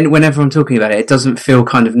still. And whenever I'm talking about it, it doesn't feel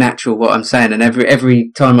kind of natural what I'm saying. And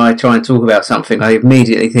every time I try and talk about something, I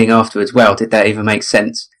immediately think afterwards, "Well, did that even make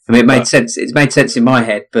sense?" I mean, it made sense. It's made sense in my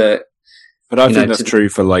head, but I think that's true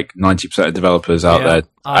for like 90% of developers out there,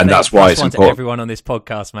 and that's why it's important. Everyone on this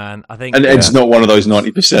podcast, man. I think, and Ed's not one of those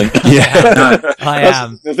 90%. Yeah, no, I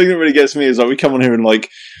am. The thing that really gets me is like we come on here and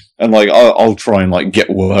I'll try and like get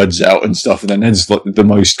words out and stuff, and then Ed's like the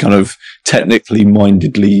most kind of technically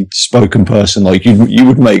mindedly spoken person. Like you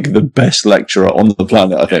would make the best lecturer on the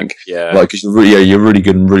planet, I think. Yeah. Like you're really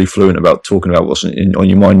good and really fluent about talking about what's on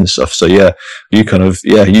your mind and stuff. So yeah, you kind of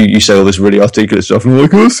you say all this really articulate stuff, and I'm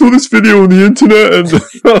like, I saw this video on the internet, and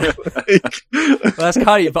well, that's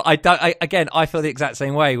kind of. But I feel the exact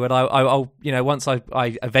same way. When I'll once I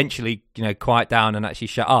eventually quiet down and actually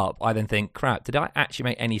shut up, I then think, crap, did I actually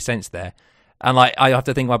make any sense there? And like I have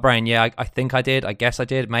to think in my brain, I think I did, I guess I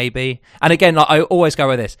did, maybe. And again, like, I always go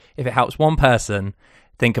with this: if it helps one person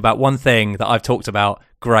think about one thing that I've talked about,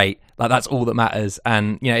 great. Like that's all that matters.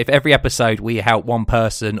 And if every episode we help one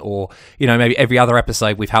person, or maybe every other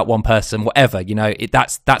episode we've helped one person, whatever,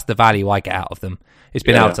 that's the value I get out of them. It's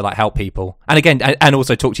been able to like help people, and again, and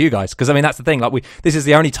also talk to you guys, because I mean that's the thing. Like this is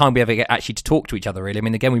the only time we ever get actually to talk to each other. Really, I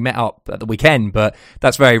mean, again, we met up at the weekend, but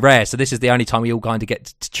that's very rare. So this is the only time we all kind of get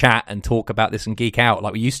to chat and talk about this and geek out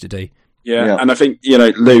like we used to do. Yeah, and I think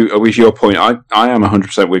Lou, with your point, I am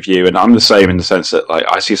 100% with you, and I'm the same in the sense that like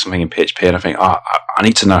I see something in PHP and I think, I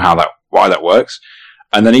need to know why that works,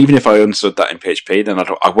 and then even if I understood that in PHP, then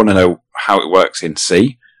I want to know how it works in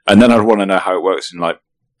C, and then I want to know how it works in like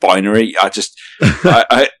binary.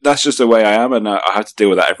 I that's just the way I am, and I have to deal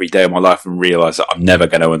with that every day of my life and realize that I'm never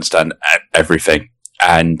going to understand everything.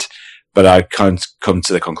 But I come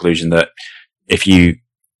to the conclusion that if you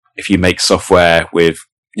make software with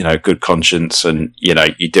good conscience, and you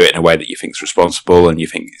do it in a way that you think is responsible, and you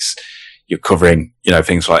think you're covering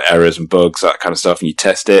things like errors and bugs, that kind of stuff, and you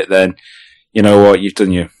test it, then you know what, you've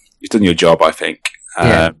done your job, I think.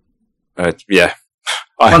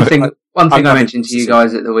 One thing I mentioned to you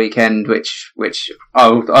guys at the weekend, which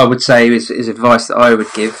I would say is advice that I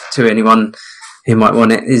would give to anyone who might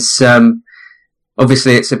want it, is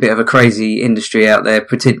obviously it's a bit of a crazy industry out there,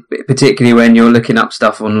 particularly when you're looking up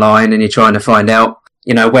stuff online and you're trying to find out,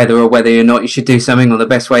 whether or not you should do something, or the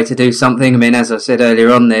best way to do something. I mean, as I said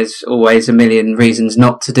earlier on, there's always a million reasons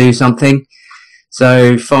not to do something.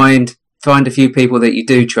 So find a few people that you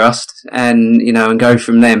do trust, and and go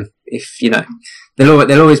from them. If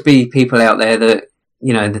there'll always be people out there that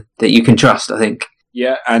that you can trust, I think.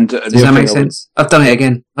 Yeah, and does that make sense? I've done it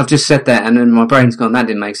again. I've just said that, and then my brain's gone. That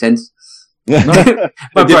didn't make sense.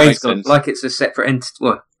 My brain's gone like it's a separate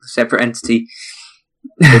entity.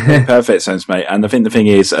 Perfect sense, mate. And I think the thing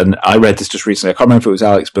is, and I read this just recently, I can't remember if it was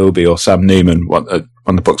Alex Bilby or Sam Newman, one of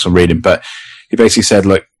the books I'm reading, but he basically said,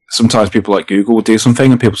 look, sometimes people like Google will do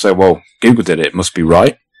something and people say, well, Google did it, it must be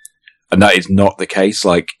right. And that is not the case.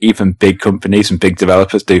 Like, even big companies and big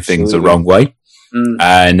developers do things the wrong way.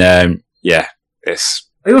 And I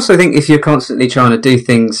also think if you're constantly trying to do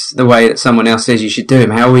things the way that someone else says you should do them,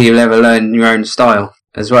 how will you ever learn your own style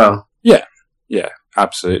as well? Yeah,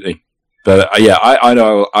 absolutely. But I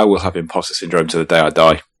know I will have imposter syndrome to the day I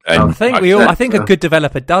die. And I think a good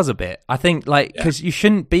developer does a bit. I think because you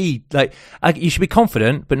shouldn't be you should be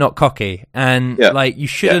confident but not cocky, and you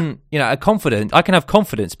shouldn't. Confident. I can have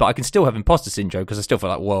confidence, but I can still have imposter syndrome because I still feel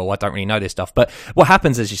like, whoa, I don't really know this stuff. But what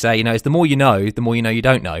happens, as you say, is the more you know you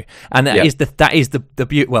don't know, and that is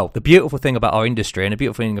the beautiful thing about our industry, and the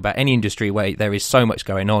beautiful thing about any industry where there is so much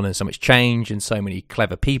going on and so much change and so many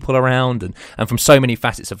clever people around and from so many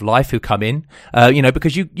facets of life who come in.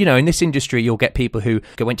 Because in this industry you'll get people who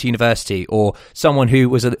went to university, or someone who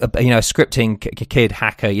was a scripting kid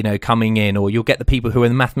hacker, coming in, or you'll get the people who are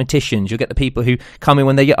the mathematicians, you'll get the people who come in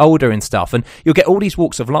when they're older and stuff, and you'll get all these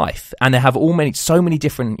walks of life, and they have so many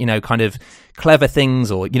different kind of clever things,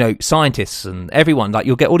 or scientists and everyone. Like,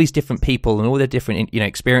 you'll get all these different people and all their different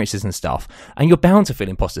experiences and stuff, and you're bound to feel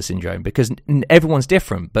imposter syndrome because everyone's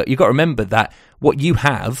different. But you've got to remember that what you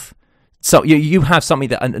have, So you have something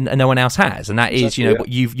that no one else has, and that is, Exactly, you know,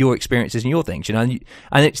 yeah. what your experiences and your things, you know,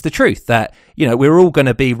 and it's the truth that, you know, we're all going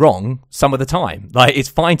to be wrong some of the time. Like, it's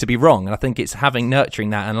fine to be wrong, and I think it's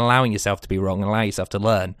nurturing that and allowing yourself to be wrong and allow yourself to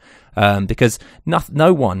learn. Because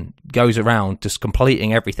no one goes around just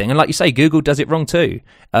completing everything. And like you say, Google does it wrong too.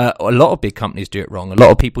 A lot of big companies do it wrong. A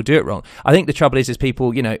lot of people do it wrong. I think the trouble is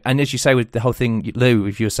people, you know, and as you say with the whole thing, Lou,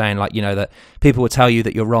 if you were saying, like, you know, that people will tell you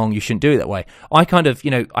that you're wrong, you shouldn't do it that way. I kind of,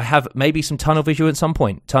 you know, I have maybe some tunnel vision at some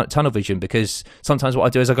point, tunnel vision, because sometimes what I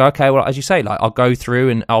do is I go, okay, well, as you say, like, I'll go through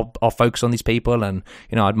and I'll focus on these people, and,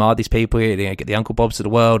 you know, I admire these people, you know, get the Uncle Bobs of the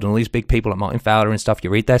world and all these big people like Martin Fowler and stuff. You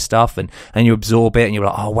read their stuff and you absorb it, and you're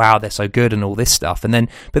like, oh wow, they're so good and all this stuff. And then,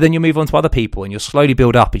 but then you move on to other people and you'll slowly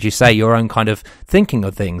build up, as you say, your own kind of thinking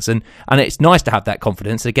of things. And it's nice to have that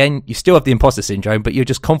confidence. Again, you still have the imposter syndrome, but you're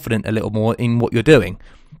just confident a little more in what you're doing.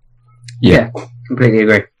 Yeah, completely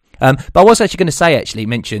agree. But I was actually going to say,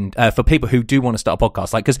 mention for people who do want to start a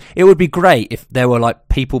podcast, like, because it would be great if there were like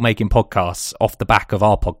people making podcasts off the back of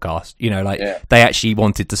our podcast, you know, like they actually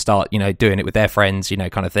wanted to start, you know, doing it with their friends, you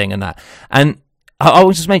know, kind of thing, and that. And I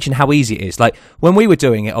will just mention how easy it is. Like, when we were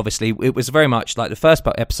doing it, obviously, it was very much like the first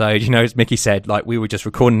episode, you know, as Mickey said, like, we were just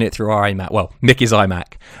recording it through our iMac, well, Mickey's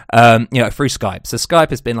iMac, you know, through Skype. So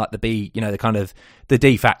Skype has been like the kind of the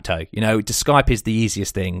de facto, you know, Skype is the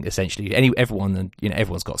easiest thing, essentially.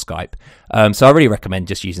 Everyone's got Skype. So I really recommend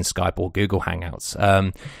just using Skype or Google Hangouts.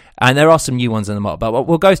 And there are some new ones in the market, but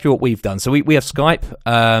we'll go through what we've done. So we have Skype,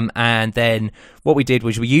 and then what we did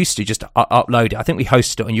was we used to just upload it. I think we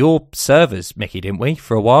hosted it on your servers, Mickey, didn't we,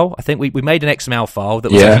 for a while? I think we made an XML file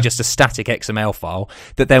that was actually just a static XML file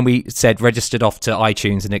that then we said registered off to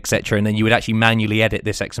iTunes and etc. And then you would actually manually edit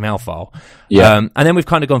this XML file. Yeah. And then we've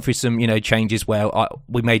kind of gone through some, you know, changes where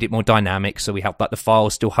we made it more dynamic. So we have like the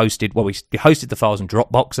files still hosted. Well, we hosted the files in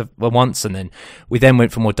Dropbox once, and then we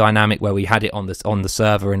went for more dynamic where we had it on the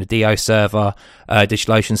server in a DO server,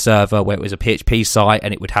 DigitalOcean server, where it was a PHP site,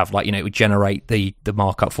 and it would have, like, you know, it would generate the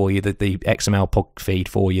markup for you, the XML POG feed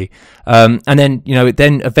for you. And then, you know,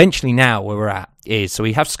 then eventually now where we're at is, so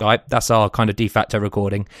we have Skype, that's our kind of de facto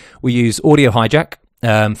recording. We use Audio Hijack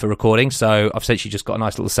for recording, so I've essentially just got a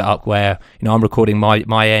nice little setup where, you know, I'm recording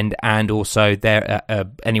my end and also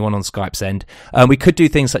anyone on Skype's end. We could do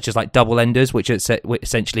things such as like double enders, which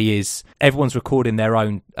essentially is everyone's recording their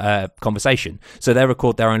own conversation, so they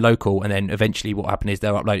record their own local, and then eventually what happens is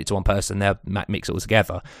they'll upload it to one person, they'll mix it all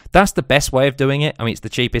together. That's the best way of doing it. I mean, it's the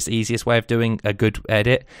cheapest, easiest way of doing a good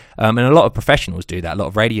edit, and a lot of professionals do that. A lot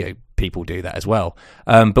of radio people do that as well,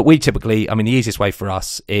 but we typically, I mean, the easiest way for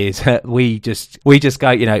us is we just go,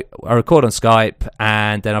 you know, I record on Skype,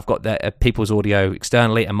 and then I've got the people's audio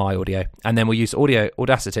externally and my audio, and then we use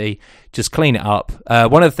Audacity, just clean it up.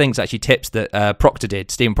 One of the things, actually, tips that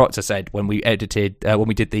Stephen Proctor said when we edited, when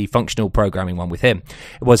we did the functional programming one with him,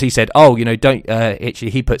 was he said, oh, you know, don't actually,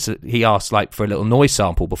 he asked like for a little noise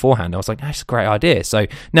sample beforehand. I was like, that's a great idea. So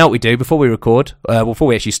now what we do before we record, before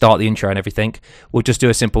we actually start the intro and everything, we'll just do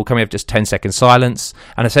a simple, can we have just 10-second silence,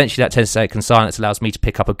 and essentially that 10-second silence allows me to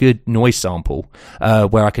pick up a good noise sample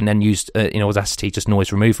where I can then use in Audacity just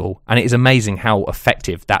noise removal, and it is amazing how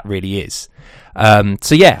effective that really is.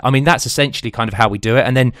 So yeah, I mean, that's essentially kind of how we do it,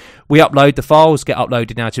 and then we upload the files, get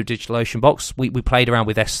uploaded now to a DigitalOcean box. We played around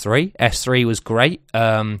with S3. S3 was great,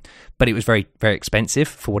 but it was very, very expensive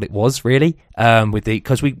for what it was, really,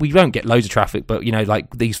 because we don't get loads of traffic, but, you know, like,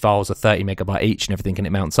 these files are 30 megabyte each and everything, and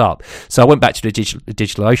it mounts up. So I went back to the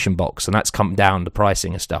DigitalOcean box, and that's come down the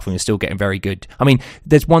pricing and stuff, and we're still getting very good. I mean,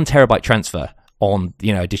 there's 1 terabyte transfer on,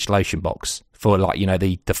 you know, a DigitalOcean box for, like, you know,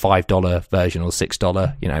 the $5 version or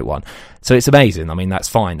 $6, you know, one. So it's amazing. I mean, that's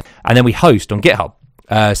fine. And then we host on GitHub.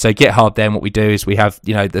 So GitHub, then what we do is we have,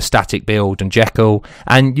 you know, the static build and Jekyll,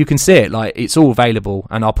 and you can see it, like, it's all available,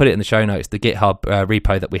 and I'll put it in the show notes, the GitHub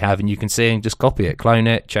repo that we have, and you can see and just copy it, clone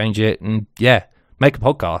it, change it, and yeah, make a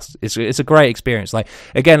podcast. It's a great experience. Like,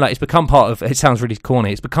 again, like, it's become part of, it sounds really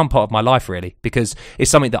corny, it's become part of my life, really, because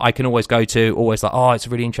it's something that I can always go to, always like, oh, it's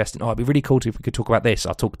really interesting, oh, it'd be really cool if we could talk about this,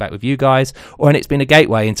 I'll talk about it with you guys, and it's been a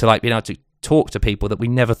gateway into, like, being able to talk to people that we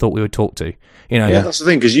never thought we would talk to, you know. Yeah, that's the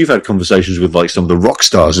thing, because you've had conversations with, like, some of the rock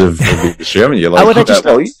stars of the industry, haven't you? Like,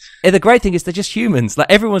 the great thing is they're just humans. Like,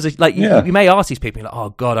 everyone's like, you may ask these people, like, oh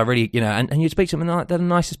god, I really, you know, and you speak to them, and they're the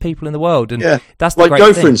nicest people in the world, and that's the like great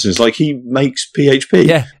Joe, thing. for instance, like, he makes PHP.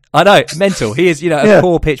 Yeah. I know, mental. He is, you know, a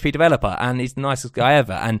core PHP developer, and he's the nicest guy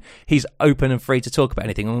ever, and he's open and free to talk about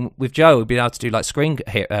anything. And with Joe, we've been able to do, like, screen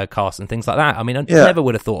casts and things like that. I mean, I never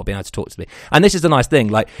would have thought of being able to talk to me. And this is the nice thing.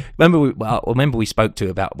 Like, remember we spoke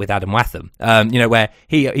to with Adam Watham, you know, where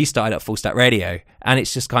he started up Full Stack Radio, and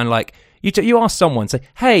it's just kind of like you ask someone, say,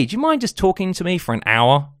 hey, do you mind just talking to me for an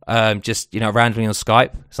hour, just randomly on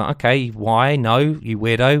Skype? It's like, okay, why? No, you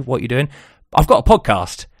weirdo, what are you doing? I've got a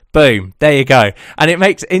podcast. Boom, there you go. And it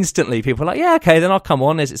makes instantly people like, yeah, okay, then I'll come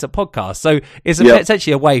on as it's a podcast. So it's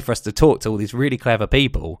essentially a way for us to talk to all these really clever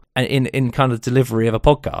people and in kind of delivery of a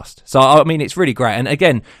podcast. So, I mean, it's really great. And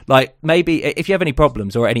again, like maybe if you have any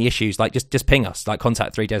problems or any issues, like just ping us, like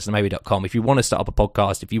contact 3daysonthemaybe.com. If you want to start up a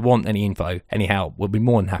podcast, if you want any info, any help, we'll be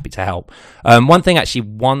more than happy to help.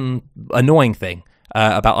 One annoying thing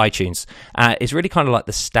about iTunes is really kind of like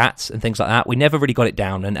the stats and things like that. We never really got it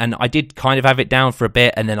down, and I did kind of have it down for a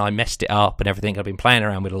bit, and then I messed it up and everything. I've been playing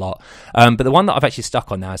around with a lot, but the one that I've actually stuck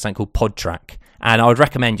on now is something called PodTrack, and I would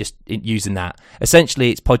recommend just using that.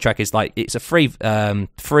 Essentially, PodTrack is like it's a free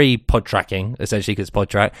pod tracking, essentially, because it's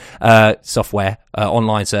PodTrack software,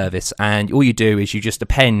 online service, and all you do is you just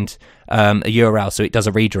append a URL, so it does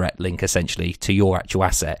a redirect link essentially to your actual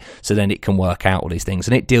asset, so then it can work out all these things,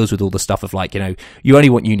 and it deals with all the stuff of like, you only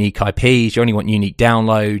want unique IPs, you only want unique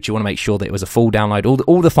downloads, you want to make sure that it was a full download,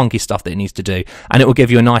 all the funky stuff that it needs to do, and it will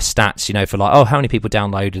give you a nice stats, for like, oh, how many people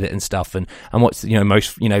downloaded it and stuff, and what's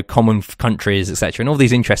most common countries, etc., and all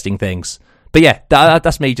these interesting things. But yeah,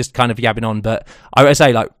 that's me just kind of yabbing on, but I would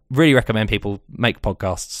say, like, really recommend people make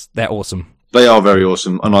podcasts. They're awesome. They are very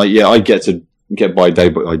awesome, and I get by day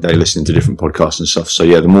listening to different podcasts and stuff. So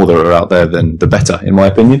yeah, the more that are out there, then the better, in my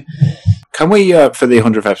opinion. Can we, for the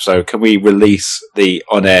 100th episode, can we release the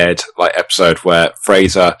unaired episode where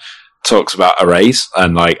Fraser talks about arrays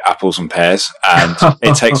and like apples and pears, and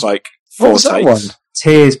it takes like 4 takes?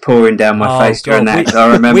 Tears pouring down my face during that, because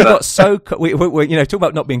I remember. We got so, talk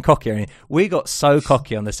about not being cocky or anything. We got so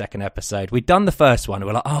cocky on the second episode. We'd done the first one, and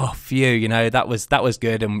we're like, oh, phew, that was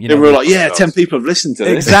good. And, we were like, yeah, 10 people have listened to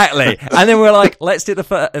it. Exactly. And then we're like, let's do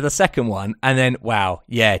the second one. And then, wow,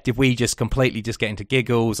 yeah, did we just completely just get into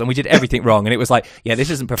giggles? And we did everything wrong. And it was like, yeah, this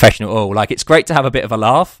isn't professional at all. Like, it's great to have a bit of a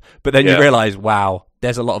laugh, but then you realise, wow,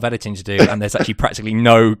 there's a lot of editing to do, and there's actually practically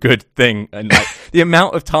no good thing. And like the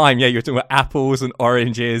amount of time, you're talking about apples and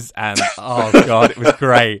oranges, and oh god, it was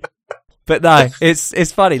great. But no,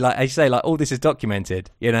 it's funny. Like as you say, like all this is documented.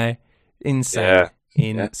 Insane.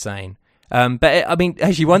 But I mean,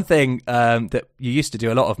 actually, one thing that you used to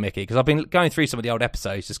do a lot of, Mickey, because I've been going through some of the old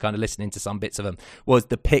episodes, just kind of listening to some bits of them, was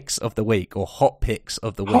the picks of the week or hot picks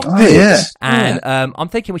of the week. Oh, yeah. And I'm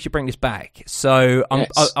thinking we should bring this back. So I'm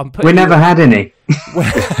putting. We never had any.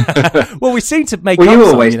 Well, we seem to make. Well, you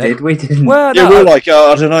always did. We didn't. Well, yeah, we're like,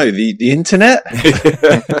 I don't know, the internet.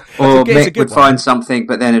 Or Mick would find something,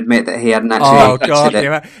 but then admit that he hadn't actually. Oh god!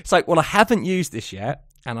 It's like, well, I haven't used this yet.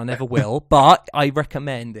 And I never will, but I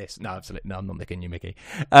recommend this. No, absolutely. No, I'm not making you, Mickey.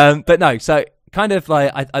 But no, so kind of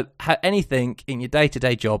like anything in your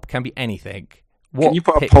day-to-day job can be anything. Can you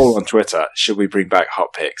put a poll on Twitter? Should we bring back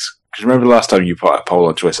hot picks? Because remember the last time you put a poll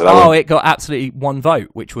on Twitter? It got absolutely one vote,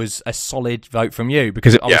 which was a solid vote from you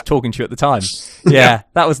because I was talking to you at the time. Yeah,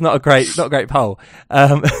 that was not a great poll.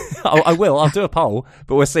 I'll do a poll,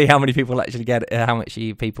 but we'll see how many people actually get it, how much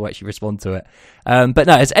people actually respond to it. But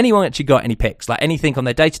no, has anyone actually got any picks? Like anything on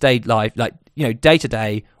their day-to-day life, like,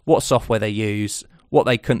 day-to-day, what software they use, what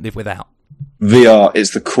they couldn't live without? VR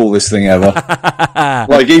is the coolest thing ever.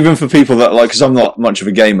 Like, even for people that, like, because I'm not much of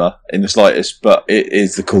a gamer in the slightest, but it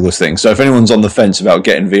is the coolest thing. So if anyone's on the fence about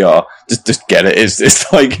getting VR, just get it.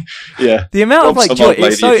 It's like, yeah. The amount of, like, joy,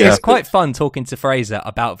 it's quite fun talking to Fraser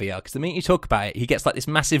about VR, because the minute you talk about it, he gets, like, this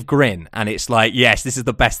massive grin, and it's like, yes, this is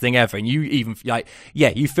the best thing ever. And you even, like, yeah,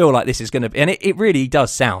 you feel like this is going to be, and it really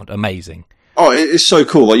does sound amazing. Oh, it's so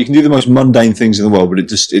cool. Like, you can do the most mundane things in the world, but it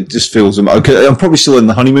just feels okay. I'm probably still in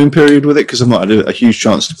the honeymoon period with it because I've not had a huge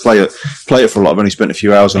chance to play it for a lot. I've only spent a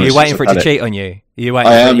few hours on it. You're waiting for it to cheat on you. You're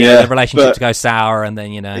waiting for the relationship to go sour, and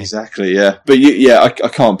then, Exactly, yeah. But I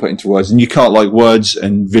can't put into words. And you can't, like, words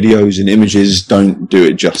and videos and images don't do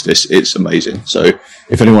it justice. It's amazing. So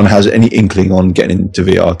if anyone has any inkling on getting into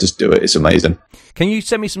VR, just do it. It's amazing. Can you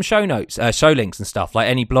send me some show notes, show links and stuff, like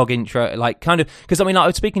any blog intro, like kind of, because I mean, I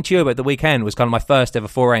was speaking to you about the weekend was kind of my first ever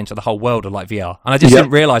foray into the whole world of like VR, and I just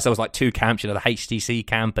didn't realise there was like two camps, the HTC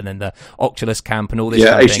camp and then the Oculus camp and all this.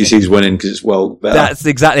 Yeah, HTC's winning because it's well better. That's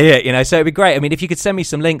exactly it, so it'd be great. I mean, if you could send me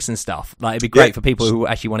some links and stuff, like it'd be great for people who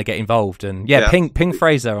actually want to get involved. And ping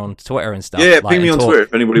Fraser on Twitter and stuff. Yeah, ping me on Twitter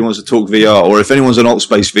if anybody wants to talk VR, or if anyone's on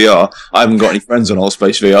AltSpace VR. I haven't got any friends on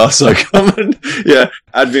AltSpace VR, so come and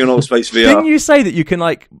add me on AltSpace VR. Didn't you say that you can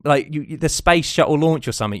the space shuttle launch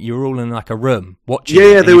or something? You were all in like a room watching.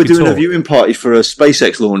 Yeah, they were doing a viewing party for a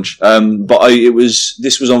SpaceX launch. But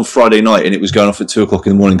this was on Friday night, and it was going off at 2:00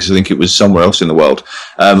 in the morning because I think it was somewhere else in the world.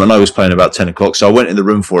 And I was playing about 10:00, so I went in the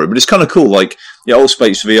room for it. But it's kind of cool. Like,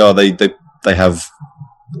 AltSpace VR, they they have.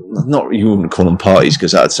 Not, you wouldn't call them parties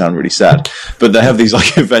because that'd sound really sad, but they have these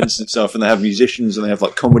like events and stuff, and they have musicians and they have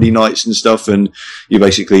like comedy nights and stuff, and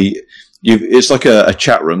it's like a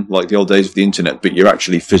chat room, like the old days of the internet, but you're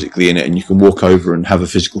actually physically in it, and you can walk over and have a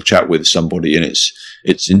physical chat with somebody, and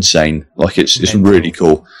it's insane. Like it's really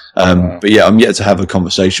cool. But yeah, I'm yet to have a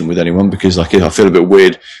conversation with anyone because like I feel a bit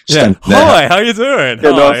weird. Hi, how you doing? I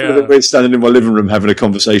feel a bit weird standing in my living room having a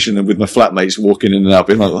conversation and with my flatmates walking in and out,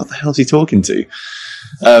 being like, "What the hell's he talking to?"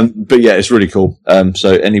 But yeah, it's really cool.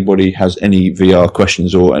 So anybody has any VR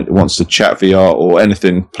questions or wants to chat VR or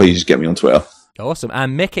anything, please get me on Twitter. Awesome.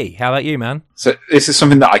 And Mickey, how about you, man? So this is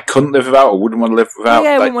something that I couldn't live without or wouldn't want to live without.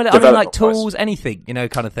 Yeah, I mean, like tools, anything,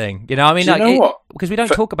 kind of thing. I mean, because we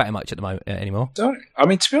don't talk about it much at the moment anymore. I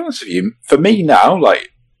mean, to be honest with you, for me now,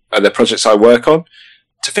 like the projects I work on,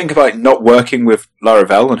 to think about not working with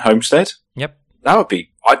Laravel and Homestead, yep, that would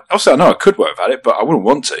be. Also, I know I could work without it, but I wouldn't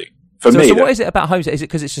want to. So what is it about Homestead? Is it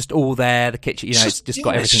because it's just all there, the kitchen, it's just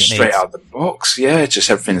got everything it needs? Straight out of the box, yeah, just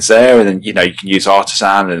everything's there, and then, you can use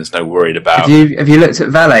Artisan, and there's no worried about... Have you looked at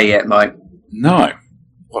Valet yet, Mike? No.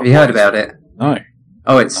 Have you heard about it? No.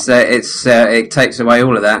 Oh, it takes away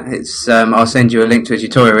all of that. It's I'll send you a link to a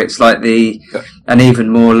tutorial. It's like an even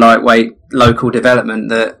more lightweight local development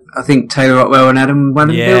that I think Taylor Rockwell and Adam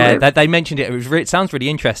Whalen built it. They mentioned it. It sounds really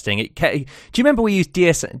interesting. Do you remember we used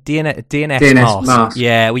DNS mask?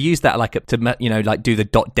 Yeah, we used that to do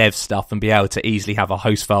the .dev stuff and be able to easily have our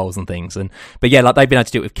host files and things. But yeah, like they've been able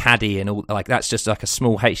to do it with Caddy and all. Like that's just like a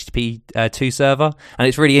small HTTP 2 server, and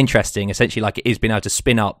it's really interesting. Essentially, like it is being able to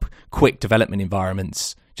spin up quick development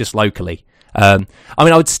environments just locally. I mean,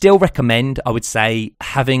 I would still recommend. I would say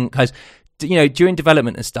having because. During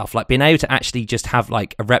development and stuff, like being able to actually just have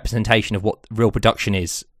like a representation of what real production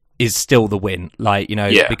is still the win.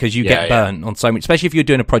 Because you get burnt on so much, especially if you're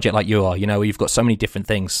doing a project like you are, where you've got so many different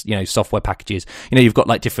things, software packages, you've got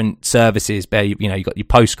like different services, you've got your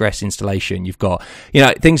Postgres installation, you've got,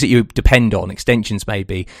 things that you depend on, extensions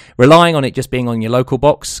maybe. Relying on it just being on your local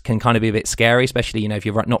box can kind of be a bit scary, especially, if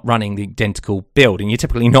you're not running the identical build, and you're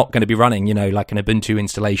typically not going to be running, like an Ubuntu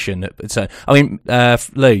installation. So, I mean,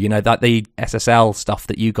 Lou, that the SSL stuff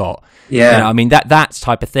that you got. Yeah. I mean, that's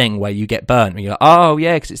type of thing where you get burnt, and you're like, oh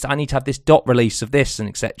yeah, because I need to have this dot release of this and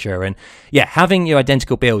etc. And yeah, having your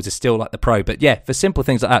identical builds is still like the pro. But yeah, for simple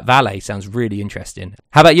things like that, Valet sounds really interesting.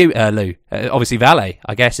 How about you, Lou? Obviously, Valet,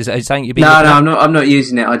 I guess, is something you've been. No, I'm not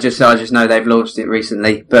using it. I just know they've launched it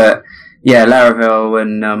recently. But yeah, Laravel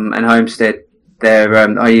and Homestead,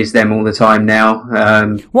 I use them all the time now.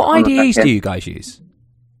 What IDEs do you guys use?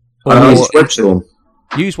 I use WebStorm.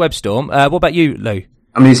 Use WebStorm. What about you, Lou?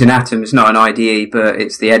 I'm using Atom. It's not an IDE, but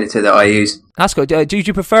it's the editor that I use. That's good. Do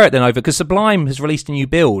you prefer it then over? Because Sublime has released a new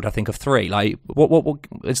build, I think, of 3. Like, what?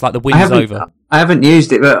 It's like the wind's over. I haven't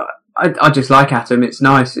used it, but I just like Atom. It's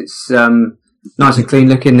nice. It's nice and clean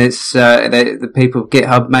looking. It's the people at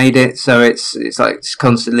GitHub made it, so it's like it's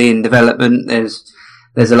constantly in development.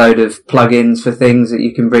 There's a load of plugins for things that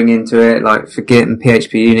you can bring into it, like for Git and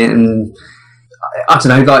PHP Unit, and I don't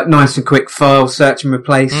know, like nice and quick file search and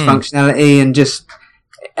replace functionality, and just.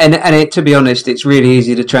 And to be honest, it's really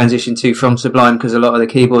easy to transition to from Sublime because a lot of the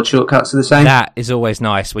keyboard shortcuts are the same. That is always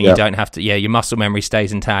nice when you don't have to. Yeah, your muscle memory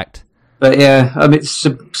stays intact. But yeah, I mean,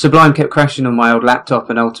 Sublime kept crashing on my old laptop,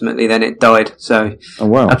 and ultimately then it died. So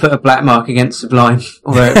I put a black mark against Sublime,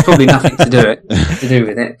 although it's probably nothing to do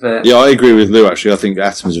with it. But yeah, I agree with Lou. Actually, I think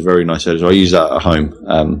Atom is a very nice editor. I use that at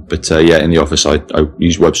home, but in the office I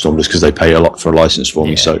use WebStorm just because they pay a lot for a license for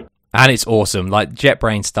me. So. And it's awesome. Like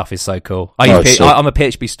JetBrains stuff is so cool. I'm a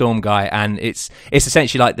PHP Storm guy, and it's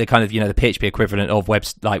essentially like the kind of the PHP equivalent of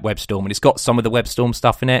WebStorm, and it's got some of the WebStorm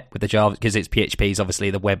stuff in it with the Java because it's PHP is obviously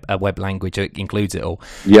the web language that includes it all.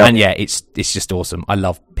 Yeah, and yeah, it's just awesome. I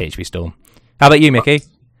love PHP Storm. How about you, Mickey?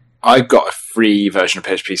 I got a free version of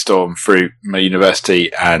PHP Storm through my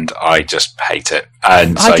university, and I just hate it.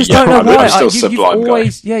 And I just don't know why. I'm still Sublime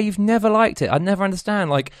guy. Yeah, you've never liked it. I never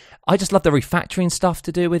understand. Like, I just love the refactoring stuff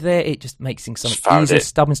to do with it. It just makes things so much easier,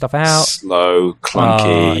 stubbing stuff out. Slow,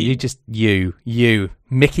 clunky. You,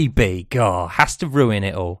 Mickey B. God, has to ruin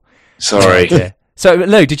it all. Sorry. So,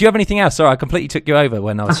 Lou, did you have anything else? Sorry, I completely took you over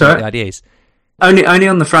when I was saying the ideas. Only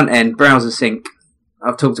on the front end, browser sync.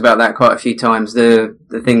 I've talked about that quite a few times. The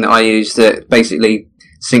thing that I use that basically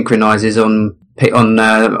synchronizes on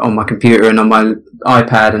my computer and on my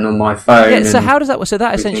iPad and on my phone. Yeah. So how does that work? So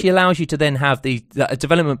that essentially allows you to then have a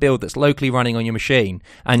development build that's locally running on your machine,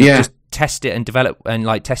 and you just test it and develop and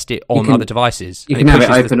test it on other devices. You can have it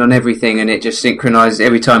open on everything, and it just synchronizes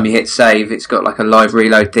every time you hit save. It's got like a live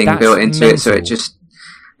reload thing built into it, so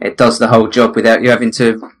it does the whole job without you having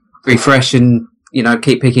to refresh and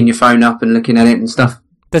keep picking your phone up and looking at it and stuff.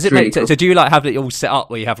 Does it It's really make cool. so? Do you like have it all set up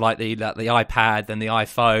where you have like the iPad, then the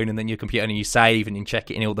iPhone, and then your computer, and you save and you check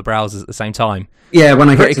it in all the browsers at the same time? Yeah, when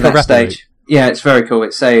I get Pretty to that cool stage. Yeah, it's very cool.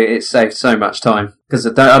 It saved so much time because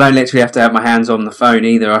I don't literally have to have my hands on the phone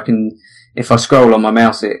either. I can, if I scroll on my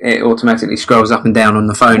mouse, it automatically scrolls up and down on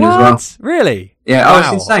the phone as well. Really? Yeah, Wow.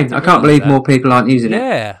 it's insane. I Didn't can't believe realise that. more people aren't using it.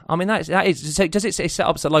 Yeah, I mean that is. So does it set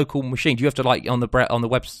up as a local machine? Do you have to like on the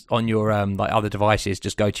web on your like other devices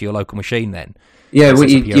just go to your local machine then? Yeah, well,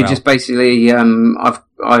 Sets up you URL. just basically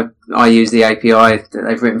I use the API that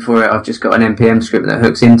they've written for it. I've just got an npm script that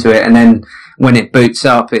hooks into it, and then when it boots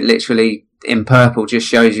up, it literally in purple just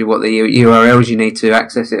shows you what the URLs you need to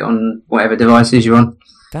access it on whatever devices you're on.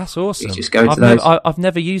 That's awesome. You just go to I've those. I've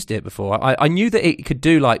never used it before. I knew that it could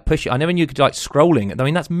do like push it. I never knew it could do like scrolling. I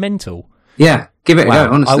mean that's mental. Yeah, give it Wow. a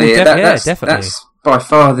go. Honestly, I will definitely. That's by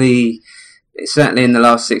far certainly in the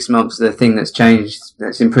last 6 months the thing that's changed,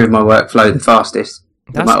 that's improved my workflow the fastest.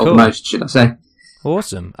 That's Or cool. most, should I say?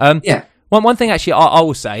 Awesome. Yeah. One thing actually I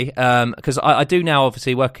will say, because I do now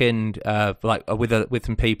obviously work in with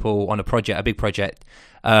some people on a big project,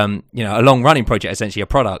 a long running project, essentially a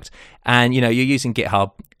product, and you're using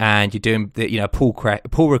GitHub and you're doing the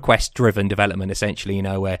pull request driven development, essentially,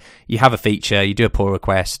 where you have a feature, you do a pull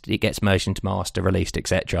request, it gets merged into master, released,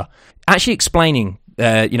 etc. Actually explaining.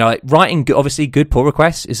 Writing obviously good pull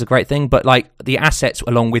requests is a great thing, but like the assets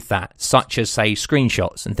along with that, such as say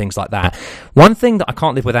screenshots and things like that. One thing that I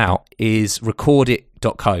can't live without is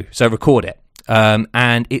recordit.co. So record it.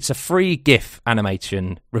 And it's a free GIF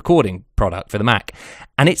animation recording product for the Mac.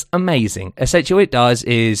 And it's amazing. Essentially what it does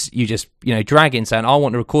is you just, drag in saying, I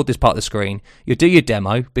want to record this part of the screen. You do your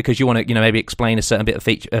demo because you want to, maybe explain a certain bit of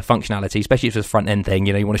feature, functionality, especially if it's a front end thing,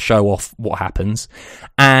 you want to show off what happens.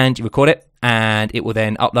 And you record it. And it will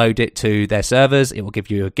then upload it to their servers. It will give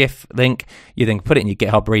you a GIF link. You then put it in your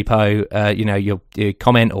GitHub repo, your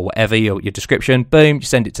comment or whatever, your description. Boom, you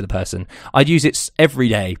send it to the person. I'd use it every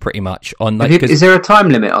day, pretty much. Is there a time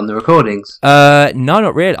limit on the recordings? No,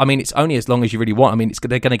 not really. I mean, it's only as long as you really want. I mean,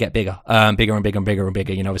 they're going to get bigger, bigger and bigger and bigger and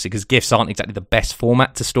bigger. Obviously, because GIFs aren't exactly the best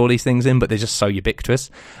format to store these things in, but they're just so ubiquitous.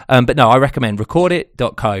 But no, I recommend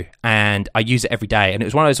recordit.co, and I use it every day. And it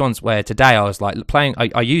was one of those ones where today I was like playing.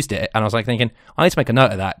 I used it, and I was like thinking, I need to make a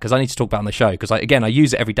note of that because I need to talk about it on the show because I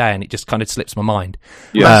use it every day and it just kind of slips my mind.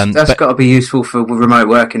 Yeah, that's got to be useful for remote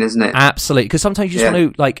working, isn't it? Absolutely, because sometimes you just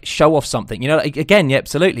want to like show off something.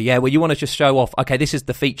 Absolutely, yeah. Well, you want to just show off. Okay, this is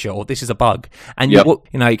the feature or this is a bug, and you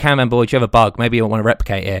can remember, you have a bug. Maybe you want to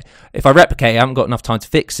replicate it. If I replicate it, I haven't got enough time to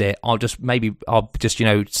fix it. I'll just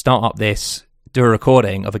start up this. Do a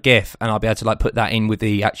recording of a GIF, and I'll be able to like put that in with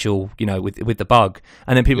the actual, with the bug,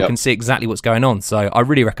 and then people can see exactly what's going on. So I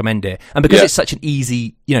really recommend it, and because it's such an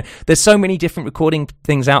easy, there's so many different recording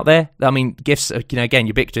things out there. I mean, GIFs, are, again,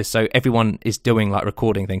 ubiquitous, so everyone is doing like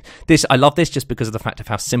recording things. I love this just because of the fact of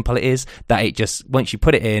how simple it is. That it just once you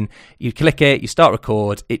put it in, you click it, you start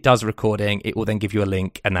record, it does recording, it will then give you a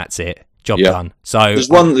link, and that's it. Job done. So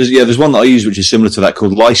there's one that I use which is similar to that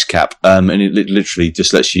called Licecap, and it literally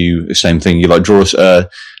just lets you the same thing. You like draw a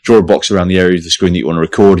box around the area of the screen that you want to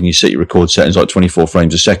record, and you set your record settings like 24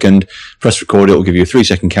 frames a second. Press record, it will give you a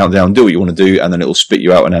 3-second countdown. Do what you want to do, and then it will spit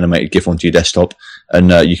you out an animated GIF onto your desktop,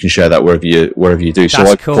 and you can share that wherever you do.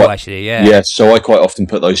 That's cool, actually. Yeah. Yeah. So I quite often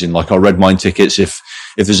put those in like our Redmine tickets if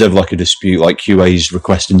there's ever like a dispute, like QA's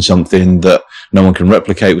requesting something that no one can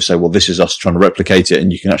replicate, we'll say, well, this is us trying to replicate it,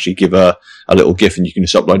 and you can actually give a little GIF, and you can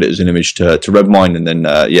just upload it as an image to Redmine, and then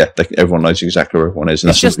everyone knows exactly where everyone is. And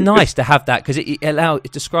it's just nice to have that because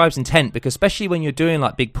it describes intent. Because especially when you're doing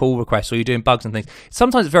like big pull requests or you're doing bugs and things,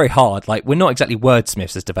 sometimes it's very hard. Like we're not exactly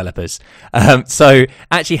wordsmiths as developers, so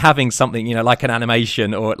actually having something like an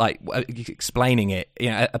animation or like explaining it,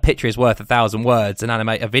 a picture is worth 1,000 words, and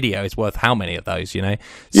a video is worth how many of those?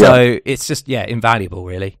 So it's just invaluable,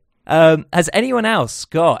 really. Has anyone else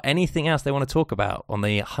got anything else they want to talk about on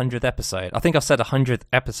the 100th episode? I think I've said 100th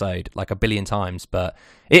episode like a billion times, but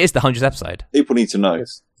it is the 100th episode. People need to know.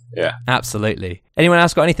 Yeah, absolutely. Anyone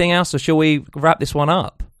else got anything else, or shall we wrap this one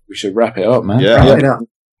up? We should wrap it up, man. Wrap it up.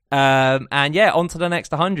 And on to the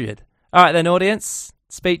next 100. All right then, audience.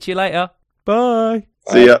 Speak to you later. Bye.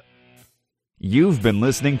 See ya. You've been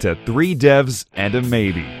listening to 3 Devs and a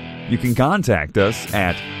Maybe. You can contact us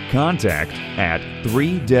at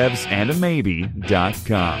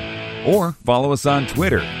contact@3devsandamaybe.com or follow us on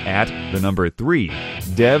Twitter at 3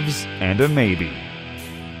 Devs and a Maybe.